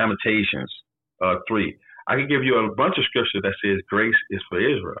Lamentations 3. I can give you a bunch of scripture that says grace is for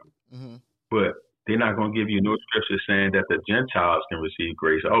Israel, but they're not going to give you no scripture saying that the Gentiles can receive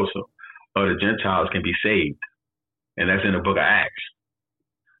grace also, or the Gentiles can be saved. And that's in the book of Acts.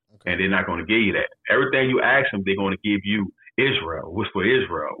 Okay. And they're not going to give you that. Everything you ask them, they're going to give you Israel. What's for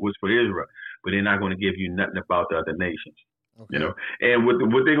Israel? What's for Israel? But they're not going to give you nothing about the other nations. Okay. You know, and what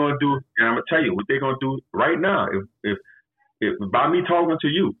they're going to do, and I'm going to tell you what they're going to do right now. If by me talking to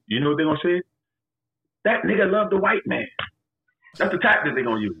you, you know what they're going to say? That nigga love the white man. That's the tactic they're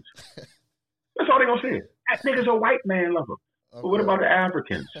going to use. That's all they're going to say. That nigga's a white man lover. Okay. But what about the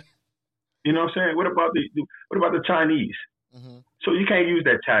Africans? You know what I'm saying? What about the Chinese? So you can't use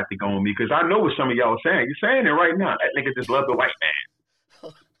that tactic on me because I know what some of y'all are saying. You're saying it right now. That nigga just love the white man.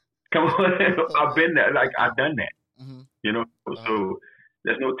 Come on. I've been there. Like, I've done that. You know? So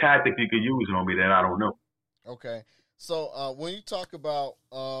there's no tactic you could use on me that I don't know. Okay. So when you talk about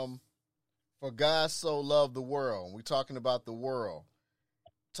for God so loved the world, we're talking about the world.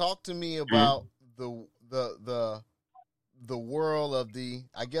 Talk to me about the world of the,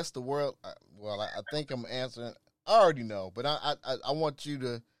 I guess the world, well, I think I'm answering, I already know, but I want you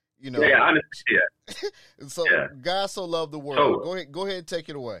to, you know. Yeah, I understand. So God so loved the world. So, go ahead and take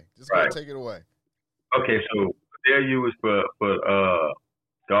it away. Just go ahead and take it away. Okay, so there you is for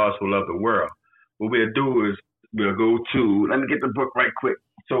God so loved the world. What we'll do is we'll go to, let me get the book right quick.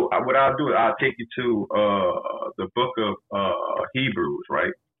 So what I'll do is I'll take you to the book of Hebrews,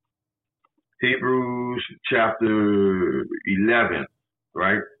 right? Hebrews chapter 11,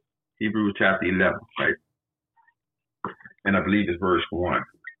 right? Hebrews chapter 11, right? And I believe it's verse 1.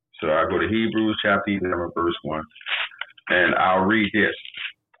 So I go to Hebrews chapter 11, verse 1, and I'll read this.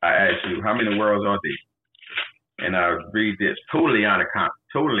 I ask you, how many worlds are there? And I'll read this totally out of context,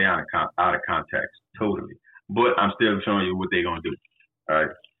 totally. But I'm still showing you what they're going to do, all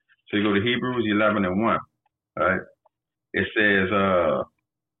right? So you go to Hebrews 11 and 1, all right? It says,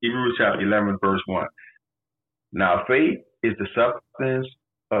 Hebrews chapter 11, verse 1. Now faith is the substance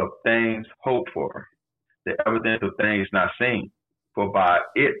of things hoped for, the evidence of things not seen. For by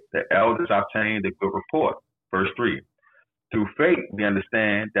it the elders obtained a good report. Verse 3. Through faith we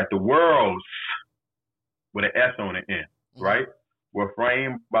understand that the worlds, with an S on the end, right, were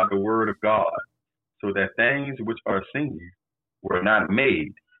framed by the word of God, so that things which are seen were not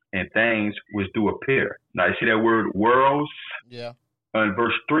made, and things which do appear. Now you see that word worlds? Yeah. In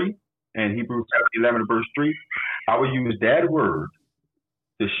verse 3, and Hebrews chapter 11, verse 3, I will use that word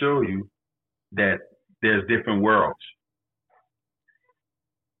to show you that there's different worlds.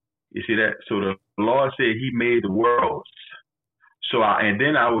 You see that? So the Lord said He made the worlds. So and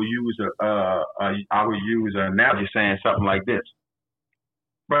then I will use an analogy saying something like this.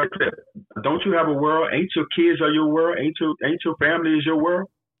 Right there. Don't you have a world? Ain't your kids are your world? Ain't your family is your world?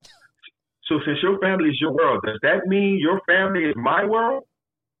 So since your family is your world, does that mean your family is my world?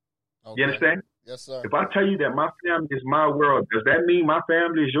 Okay. You understand? Yes, sir. If I tell you that my family is my world, does that mean my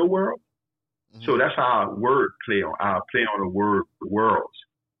family is your world? So that's how I play on the word worlds.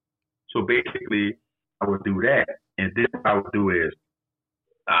 So basically, I would do that, and then what I would do is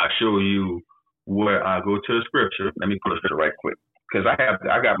I'll show you where I go to the scripture. Let me pull the scripture right quick because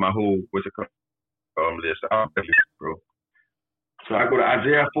I got my whole list. I'll tell you, bro. So I go to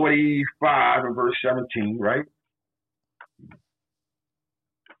Isaiah 45 and verse 17, right?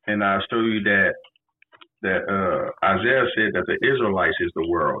 And I'll show you that Isaiah said that the Israelites is the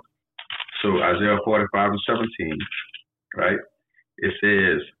world. So Isaiah 45 and 17, right? It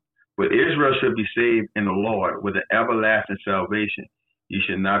says, but Israel should be saved in the Lord with an everlasting salvation. You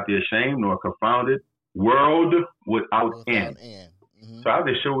should not be ashamed nor confounded. World without end. So I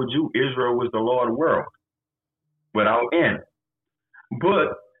just showed you Israel was the Lord world without end.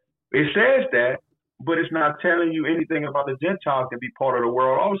 But it says that, but it's not telling you anything about the Gentiles can be part of the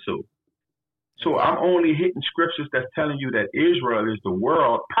world also. So I'm only hitting scriptures that's telling you that Israel is the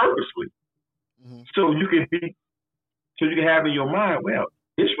world purposely. So you can have in your mind, well,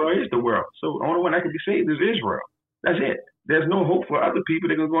 Israel is the world. So the only one that can be saved is Israel. That's it. There's no hope for other people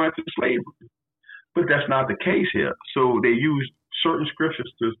that are going to go into slavery. But that's not the case here. So they use certain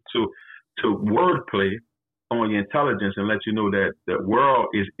scriptures to wordplay on your intelligence and let you know that the world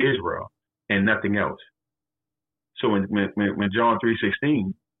is Israel and nothing else. So when John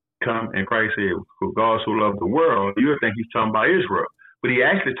 3:16 come and Christ said, for God so loved the world, you would think he's talking about Israel. But he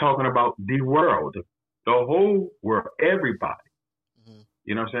actually talking about the world, the whole world, everybody.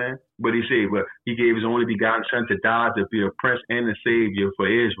 You know what I'm saying? But he said, well, he gave his only begotten son to die to be a prince and a savior for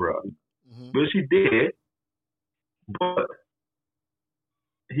Israel. Which he did, but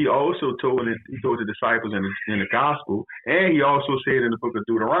he also told the disciples in the gospel, and he also said in the book of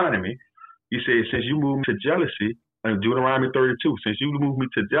Deuteronomy He said, since you moved me to jealousy, in Deuteronomy 32, since you moved me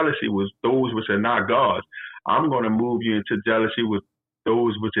to jealousy with those which are not gods, I'm going to move you into jealousy with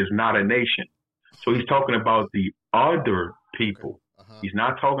those which is not a nation. So he's talking about the other people. Okay. He's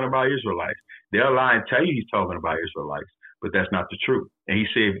not talking about Israelites. They'll lie and tell you he's talking about Israelites, but that's not the truth. And he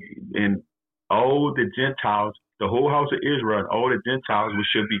said, in all the Gentiles, the whole house of Israel, and all the Gentiles which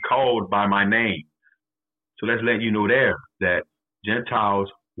should be called by my name. So let's let you know there that Gentiles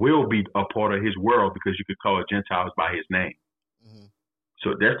will be a part of his world because you could call Gentiles by his name. Mm-hmm.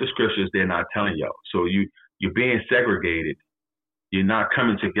 So that's the scriptures they're not telling y'all. So you're being segregated. You're not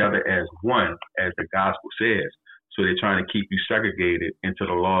coming together as one, as the gospel says. So they're trying to keep you segregated into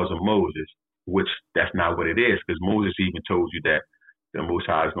the laws of Moses, which that's not what it is, because Moses even told you that the Most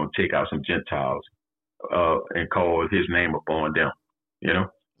High is going to take out some Gentiles and call his name upon them, you know?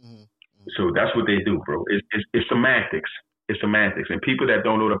 Mm-hmm. So that's what they do, bro. It's semantics. It's semantics. And people that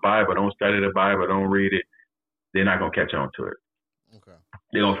don't know the Bible, don't study the Bible, don't read it, they're not going to catch on to it. Okay.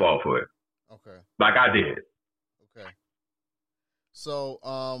 They're going to fall for it. Okay. Like I did. Okay. So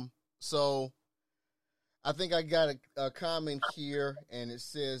I think I got a comment here, and it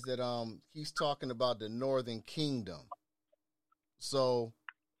says that he's talking about the Northern Kingdom. So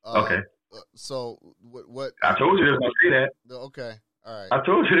okay. So what? I told you they was gonna say that. Okay. All right. I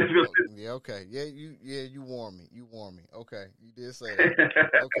told you they was gonna say that. Yeah. Okay. You warned me. You warned me. Okay. You did say that.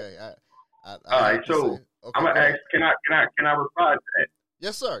 Okay. All right. So okay, I'm gonna ask. Can I reply to that?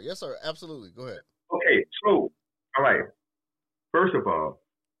 Yes, sir. Yes, sir. Absolutely. Go ahead. Okay. So, all right. First of all,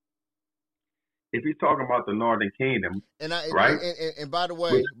 if you're talking about the Northern Kingdom, right? And by the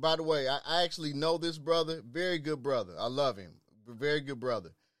way, I actually know this brother. Very good brother. I love him. Very good brother.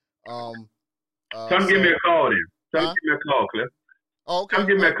 Come give me a call then. Come give me a call, Cliff. Oh, okay. Come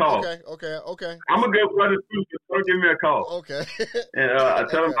give me a call. Okay. I'm a good brother too, so come give me a call. Okay. And I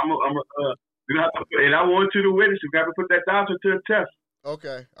tell him we have to, and I want you to witness. We got to put that doctrine to the test.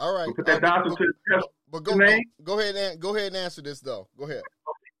 Okay. All right. We'll put that doctrine to the test. But go ahead and answer this though. Go ahead.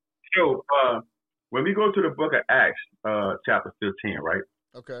 So when we go to the book of Acts, chapter 15, right?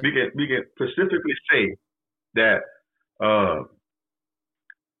 Okay. We can specifically say that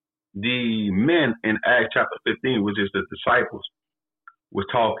the men in Acts chapter 15, which is the disciples, was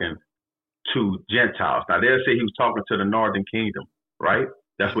talking to Gentiles. Now they'll say he was talking to the Northern Kingdom, right?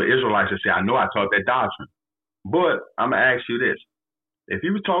 That's what Israelites will say. I know I taught that doctrine. But I'm gonna ask you this. If he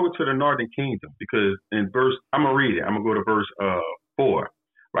was talking to the Northern Kingdom, because in verse, I'm gonna read it. I'm gonna go to verse 4,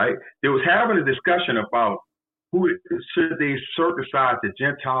 right? They was having a discussion about who should they circumcise the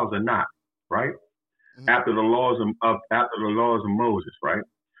Gentiles or not, right? Mm-hmm. After the laws of Moses, right?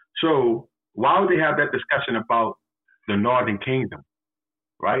 So why would they have that discussion about the Northern Kingdom,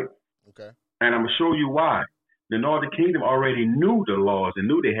 right? Okay. And I'm gonna show you why. The Northern Kingdom already knew the laws and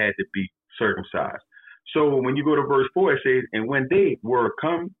knew they had to be circumcised. So when you go to verse 4, it says, and when they were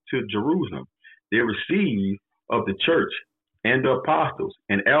come to Jerusalem, they received of the church and the apostles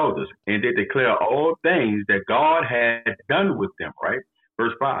and elders, and they declare all things that God had done with them, right?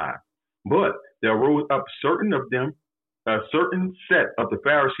 Verse 5. But there rose up certain of them, a certain set of the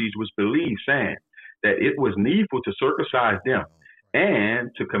Pharisees which believed, saying that it was needful to circumcise them and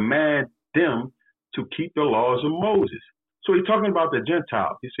to command them to keep the laws of Moses. So he's talking about the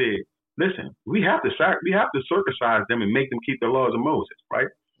Gentiles. He said, listen, we have to circumcise them and make them keep the laws of Moses, right?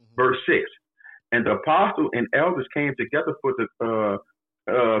 Mm-hmm. Verse 6. And the apostle and elders came together for the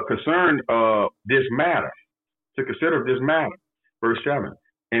concern of this matter, to consider this matter. Verse 7.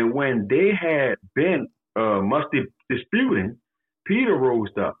 And when they had been much disputing, Peter rose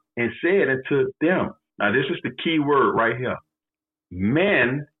up and said unto them, now this is the key word right here,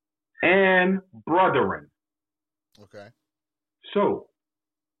 men and brethren. Okay. So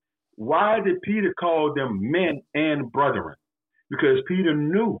why did Peter call them men and brethren? Because Peter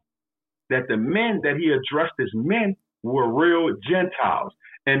knew that the men that he addressed as men were real Gentiles,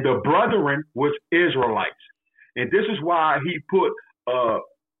 and the brethren was Israelites. And this is why he put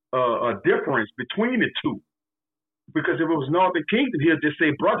a difference between the two. Because if it was Northern Kingdom, he'd just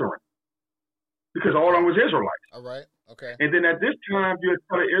say brethren, because all of them was Israelites. All right. Okay. And then at this time, you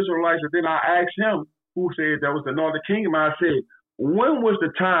tell the Israelites, and then I asked him, who said that was the Northern Kingdom, I said, when was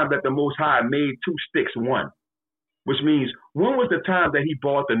the time that the Most High made two sticks one? Which means, when was the time that he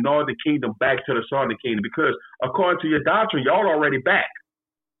brought the Northern Kingdom back to the Southern Kingdom? Because according to your doctrine, y'all already back.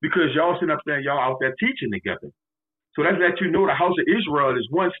 Because y'all sitting up there, y'all out there teaching together. So that's let you know the house of Israel is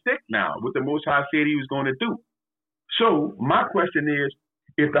one stick now, what the Most High said he was going to do. So my question is,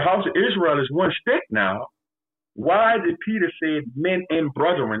 if the house of Israel is one stick now, why did Peter say men and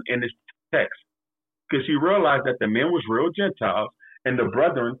brethren in this text? Because he realized that the men was real Gentiles and the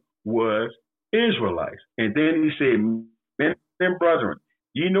brethren was Israelites. And then he said, men and brethren,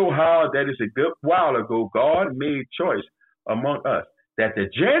 ye know how that is a good while ago God made choice among us, that the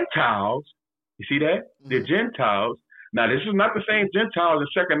Gentiles, you see that? Mm-hmm. The Gentiles, now this is not the same Gentiles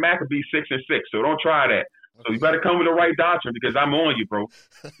in 2 Maccabees 6:6, so don't try that. Okay. So you better come with the right doctrine because I'm on you, bro.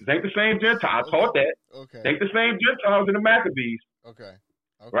 This ain't the same Gentiles. I taught that. Okay. It ain't the same Gentiles in the Maccabees. Okay.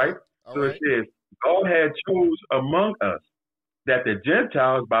 Right? All so right. It says, God had chose among us that the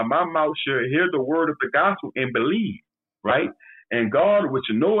Gentiles by my mouth should hear the word of the gospel and believe, right? And God, which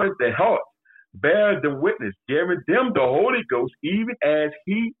knoweth the heart, bear the witness, giving them the Holy Ghost, even as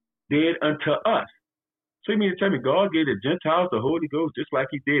he did unto us. So you mean to tell me God gave the Gentiles the Holy Ghost just like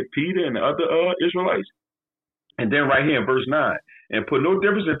he did Peter and the other Israelites? And then right here in verse 9, and put no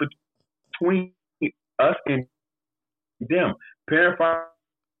difference between us and them, purify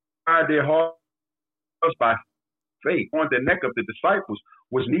their hearts by faith on the neck of the disciples,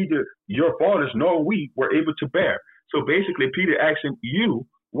 was neither your fathers nor we were able to bear. So basically, Peter asking you,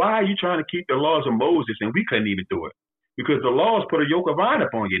 why are you trying to keep the laws of Moses and we couldn't even do it? Because the laws put a yoke of iron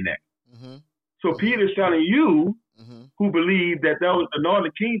upon your neck. Mm-hmm. So Peter's telling you, who believe that was the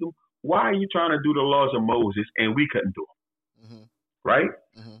northern kingdom, why are you trying to do the laws of Moses and we couldn't do them? Right?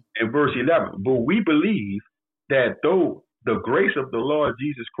 In verse 11, but we believe that though the grace of the Lord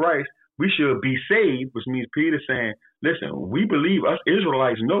Jesus Christ, we should be saved, which means Peter saying, listen, we believe, us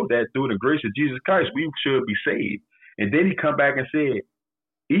Israelites know that through the grace of Jesus Christ, we should be saved. And then he come back and said,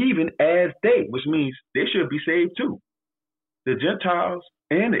 even as they, which means they should be saved too. The Gentiles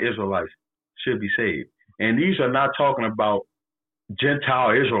and the Israelites should be saved. And these are not talking about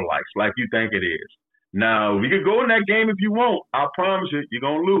Gentile Israelites like you think it is. Now, we could go in that game if you want. I promise you, you're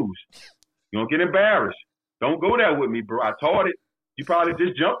going to lose. You're going to get embarrassed. Don't go there with me, bro. I taught it. You probably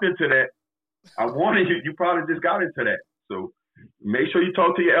just jumped into that. I wanted you. You probably just got into that. So make sure you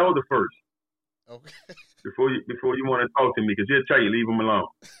talk to your elder first. Okay. Before you want to talk to me, because he'll tell you, leave him alone.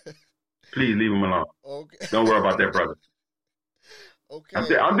 Please leave him alone. Okay. Don't worry about that, brother. Okay.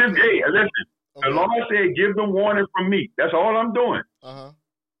 I'm just gay. Listen, okay. The Lord said, give them warning from me. That's all I'm doing. Uh-huh.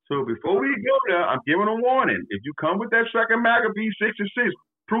 So before we go there, I'm giving a warning. If you come with that 2 Maccabees 6:6,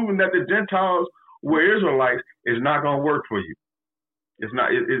 proving that the Gentiles were Israelites, it's not going to work for you. It's not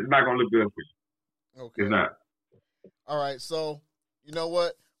going to look good for you. Okay. It's not. All right. So, you know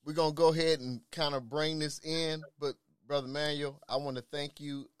what? We're going to go ahead and kind of bring this in. But, Brother Manuel, I want to thank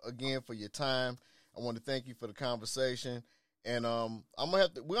you again for your time. I want to thank you for the conversation. And I'm gonna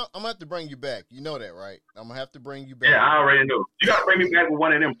have to bring you back. You know that, right? I'm gonna have to bring you back. Yeah, I already know. You gotta bring me back with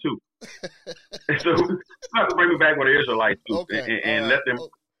one of them too. So you have to bring me back with an Israelite too, okay, and let them.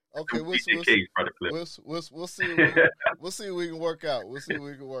 Okay, we'll see. We'll see. We'll see what we can work out.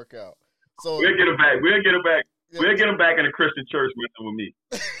 So we'll get them back. We'll get them back. Yeah. We'll get them back in the Christian church with me.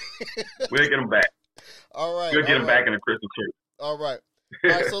 We'll get them back. All right. We'll get them back in the Christian church. All right. All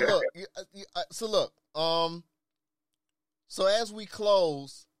right. So look. So as we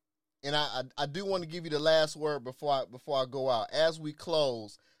close, and I do want to give you the last word before I go out. As we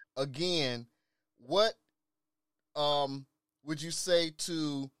close, again, what would you say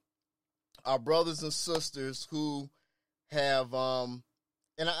to our brothers and sisters who have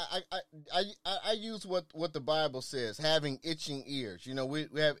and I use what the Bible says, having itching ears. You know, we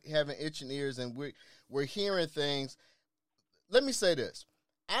have having itching ears, and we're hearing things. Let me say this: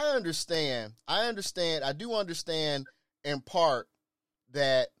 I understand. I do understand in part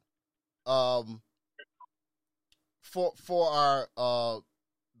that for our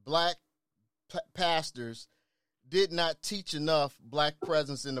black pastors did not teach enough black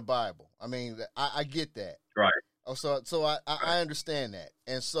presence in the Bible. I mean, I get that. Right. So I understand that.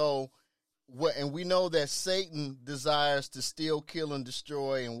 And so and we know that Satan desires to steal, kill, and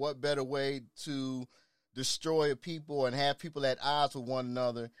destroy, and what better way to destroy a people and have people at odds with one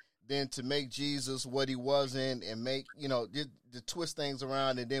another than to make Jesus what he wasn't, and make, to twist things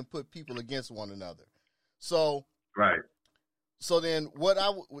around and then put people against one another. So, right. So then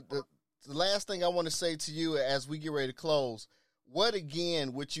the last thing I want to say to you as we get ready to close, what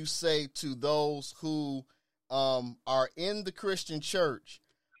again would you say to those who are in the Christian church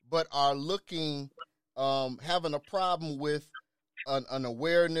but are looking, having a problem with an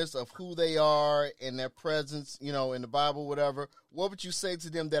awareness of who they are and their presence, in the Bible, whatever? What would you say to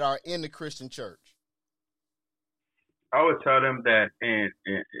them that are in the Christian church? I would tell them that, and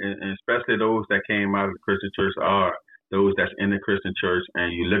especially those that came out of the Christian church, are those that's in the Christian church,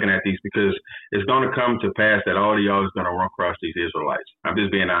 and you're looking at these, because it's going to come to pass that all of y'all is going to run across these Israelites. I'm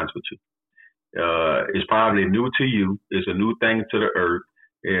just being honest with you. It's probably new to you. It's a new thing to the earth.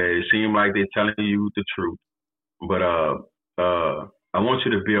 It seems like they're telling you the truth. But I want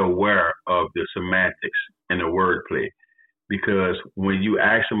you to be aware of the semantics and the wordplay, because when you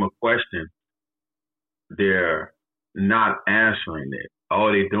ask them a question, they're not answering it.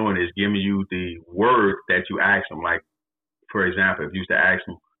 All they're doing is giving you the word that you ask them. Like, for example, if you used to ask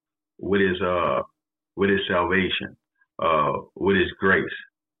them, what is salvation? What is grace?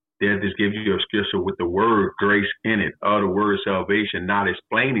 They'll just give you a scripture with the word grace in it, or the word salvation, not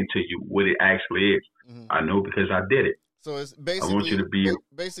explaining to you what it actually is. Mm-hmm. I know because I did it. So it's basically, I want you to be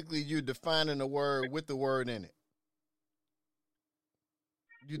you're defining the word with the word in it.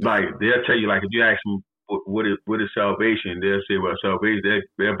 Like, they'll tell you, like, if you ask them what is salvation, they'll say, well, salvation,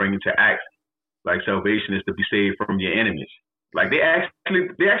 they'll bring it to action. Like, salvation is to be saved from your enemies. Like, they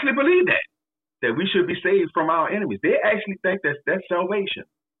actually believe that we should be saved from our enemies. They actually think that's salvation.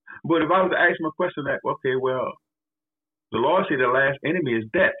 But if I was to ask them a question like, okay, well, the Lord said the last enemy is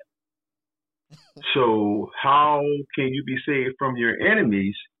death. So how can you be saved from your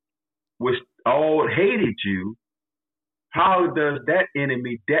enemies, which all hated you? How does that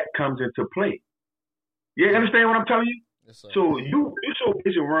enemy, death, comes into play? You understand what I'm telling you? Yes, sir. So you're so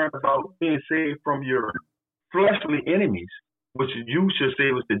busy worrying about being saved from your fleshly enemies, which you should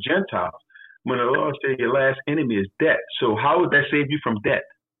say was the Gentiles, when the Lord said your last enemy is death. So how would that save you from death?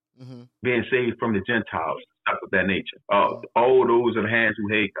 Mm-hmm. Being saved from the Gentiles, stuff of that nature. All those are the hands who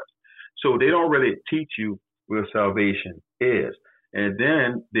hate us. So they don't really teach you what salvation is. And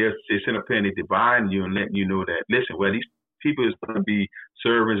then they send up here and they divine you and letting you know that, listen, well, these people is going to be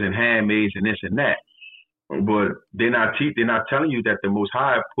servants and handmaids and this and that. But they're not telling you that the Most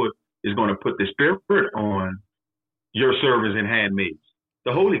High is going to put the Spirit on your servants and handmaids.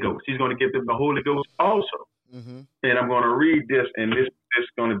 The Holy Ghost. He's going to give them the Holy Ghost also. Mm-hmm. And I'm going to read this, and this is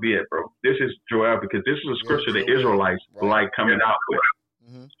going to be it, bro. This is Joel, because this is a scripture the Israelites like coming out with.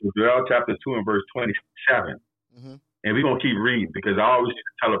 Mm-hmm. So Joel chapter 2 and verse 27. Mm-hmm. And we're going to keep reading, because I always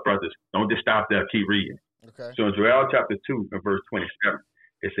tell the brothers, don't just stop there, keep reading. Okay. So in Joel chapter 2 and verse 27,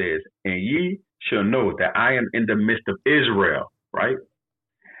 it says, and ye shall know that I am in the midst of Israel, right?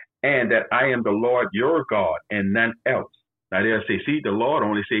 And that I am the Lord your God and none else. Now they'll say, see, the Lord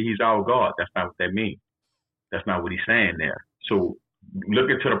only say he's our God. That's not what that means. That's not what he's saying there. So look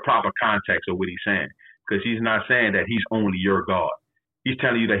into the proper context of what he's saying, because he's not saying that he's only your God. He's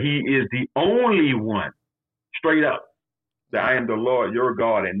telling you that he is the only one, straight up, that I am the Lord your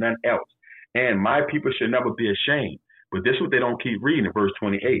God and none else. And my people should never be ashamed. But this is what they don't keep reading in verse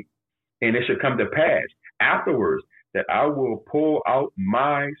 28. And it should come to pass afterwards that I will pour out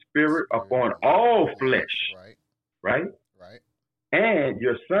my spirit upon all flesh. Right? And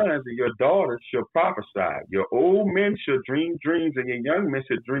your sons and your daughters shall prophesy. Your old men shall dream dreams, and your young men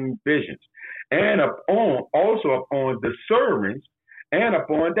shall dream visions. And also upon the servants and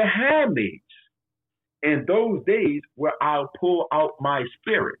upon the handmaids. In those days where I'll pour out my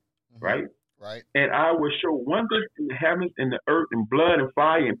spirit. Mm-hmm. Right. And I will show wonders in the heavens and the earth, and blood and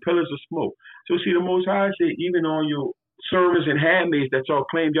fire and pillars of smoke. So see, the Most High said, even on your servants and handmaids that y'all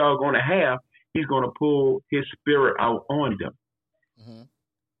claim y'all going to have, he's going to pull his spirit out on them. Mm-hmm.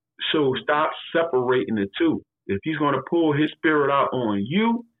 So stop separating the two. If he's going to pull his spirit out on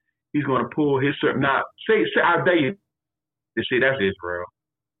you, he's going to pull his spirit. Now, say, I dare you to say that's Israel.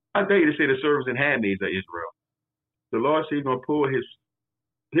 I dare you to say the servants and handmaids are Israel. The Lord said he's going to pull his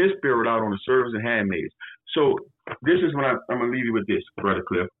spirit out on the servants and handmaids. So this is when I'm going to leave you with this, Brother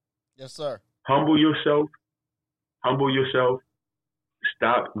Cliff. Yes, sir. Humble yourself.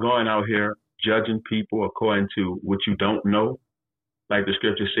 Stop going out here judging people according to what you don't know. Like the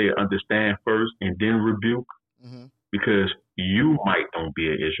scripture said, understand first and then rebuke. Mm-hmm. Because you might don't be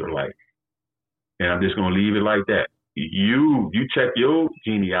an Israelite. And I'm just going to leave it like that. You check your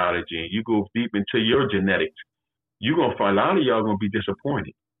genealogy and you go deep into your genetics. You're going to find a lot of y'all going to be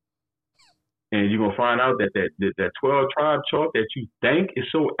disappointed. And you're going to find out that 12 tribe chart that you think is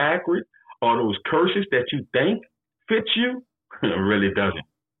so accurate, or those curses that you think fit you, really doesn't.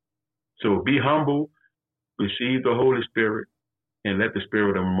 So be humble, receive the Holy Spirit, and let the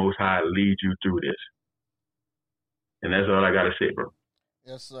Spirit of the Most High lead you through this. And that's all I got to say, bro.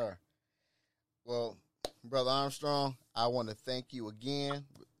 Yes, sir. Well, Brother Armstrong, I want to thank you again.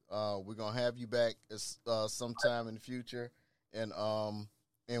 We're going to have you back sometime in the future. And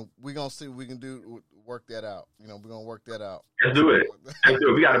we're going to see what we can do, work that out. We're going to work that out. Let's do it.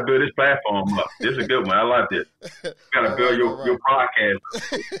 We got to build this platform up. This is a good one. I like this. You got to build your podcast.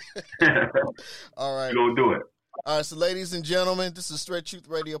 All right. You're going to do it. All right. So, ladies and gentlemen, this is Straight Truth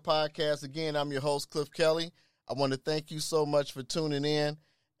Radio Podcast. Again, I'm your host, Cliff Kelly. I want to thank you so much for tuning in.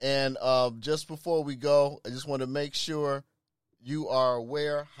 And just before we go, I just want to make sure you are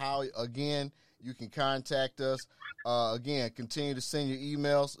aware how, again, you can contact us. Again, continue to send your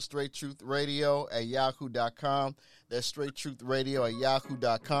emails, straighttruthradio@yahoo.com. That's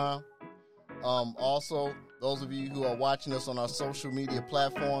straighttruthradio@yahoo.com. Also, those of you who are watching us on our social media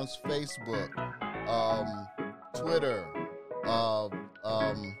platforms, Facebook, Twitter,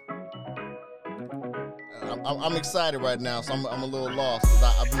 I'm excited right now, so I'm a little lost because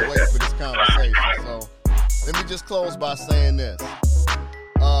I've been waiting for this conversation. So let me just close by saying this.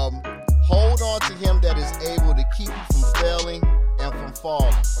 Hold on to him that is able to keep you from failing and from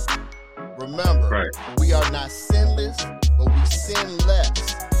falling. Remember, we are not sinless, but we sin less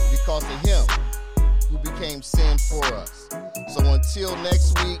because of him who became sin for us. So until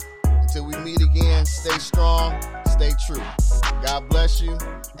next week, until we meet again, stay strong, stay true. God bless you,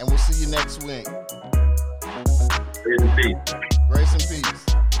 and we'll see you next week. Grace and peace. Grace and peace.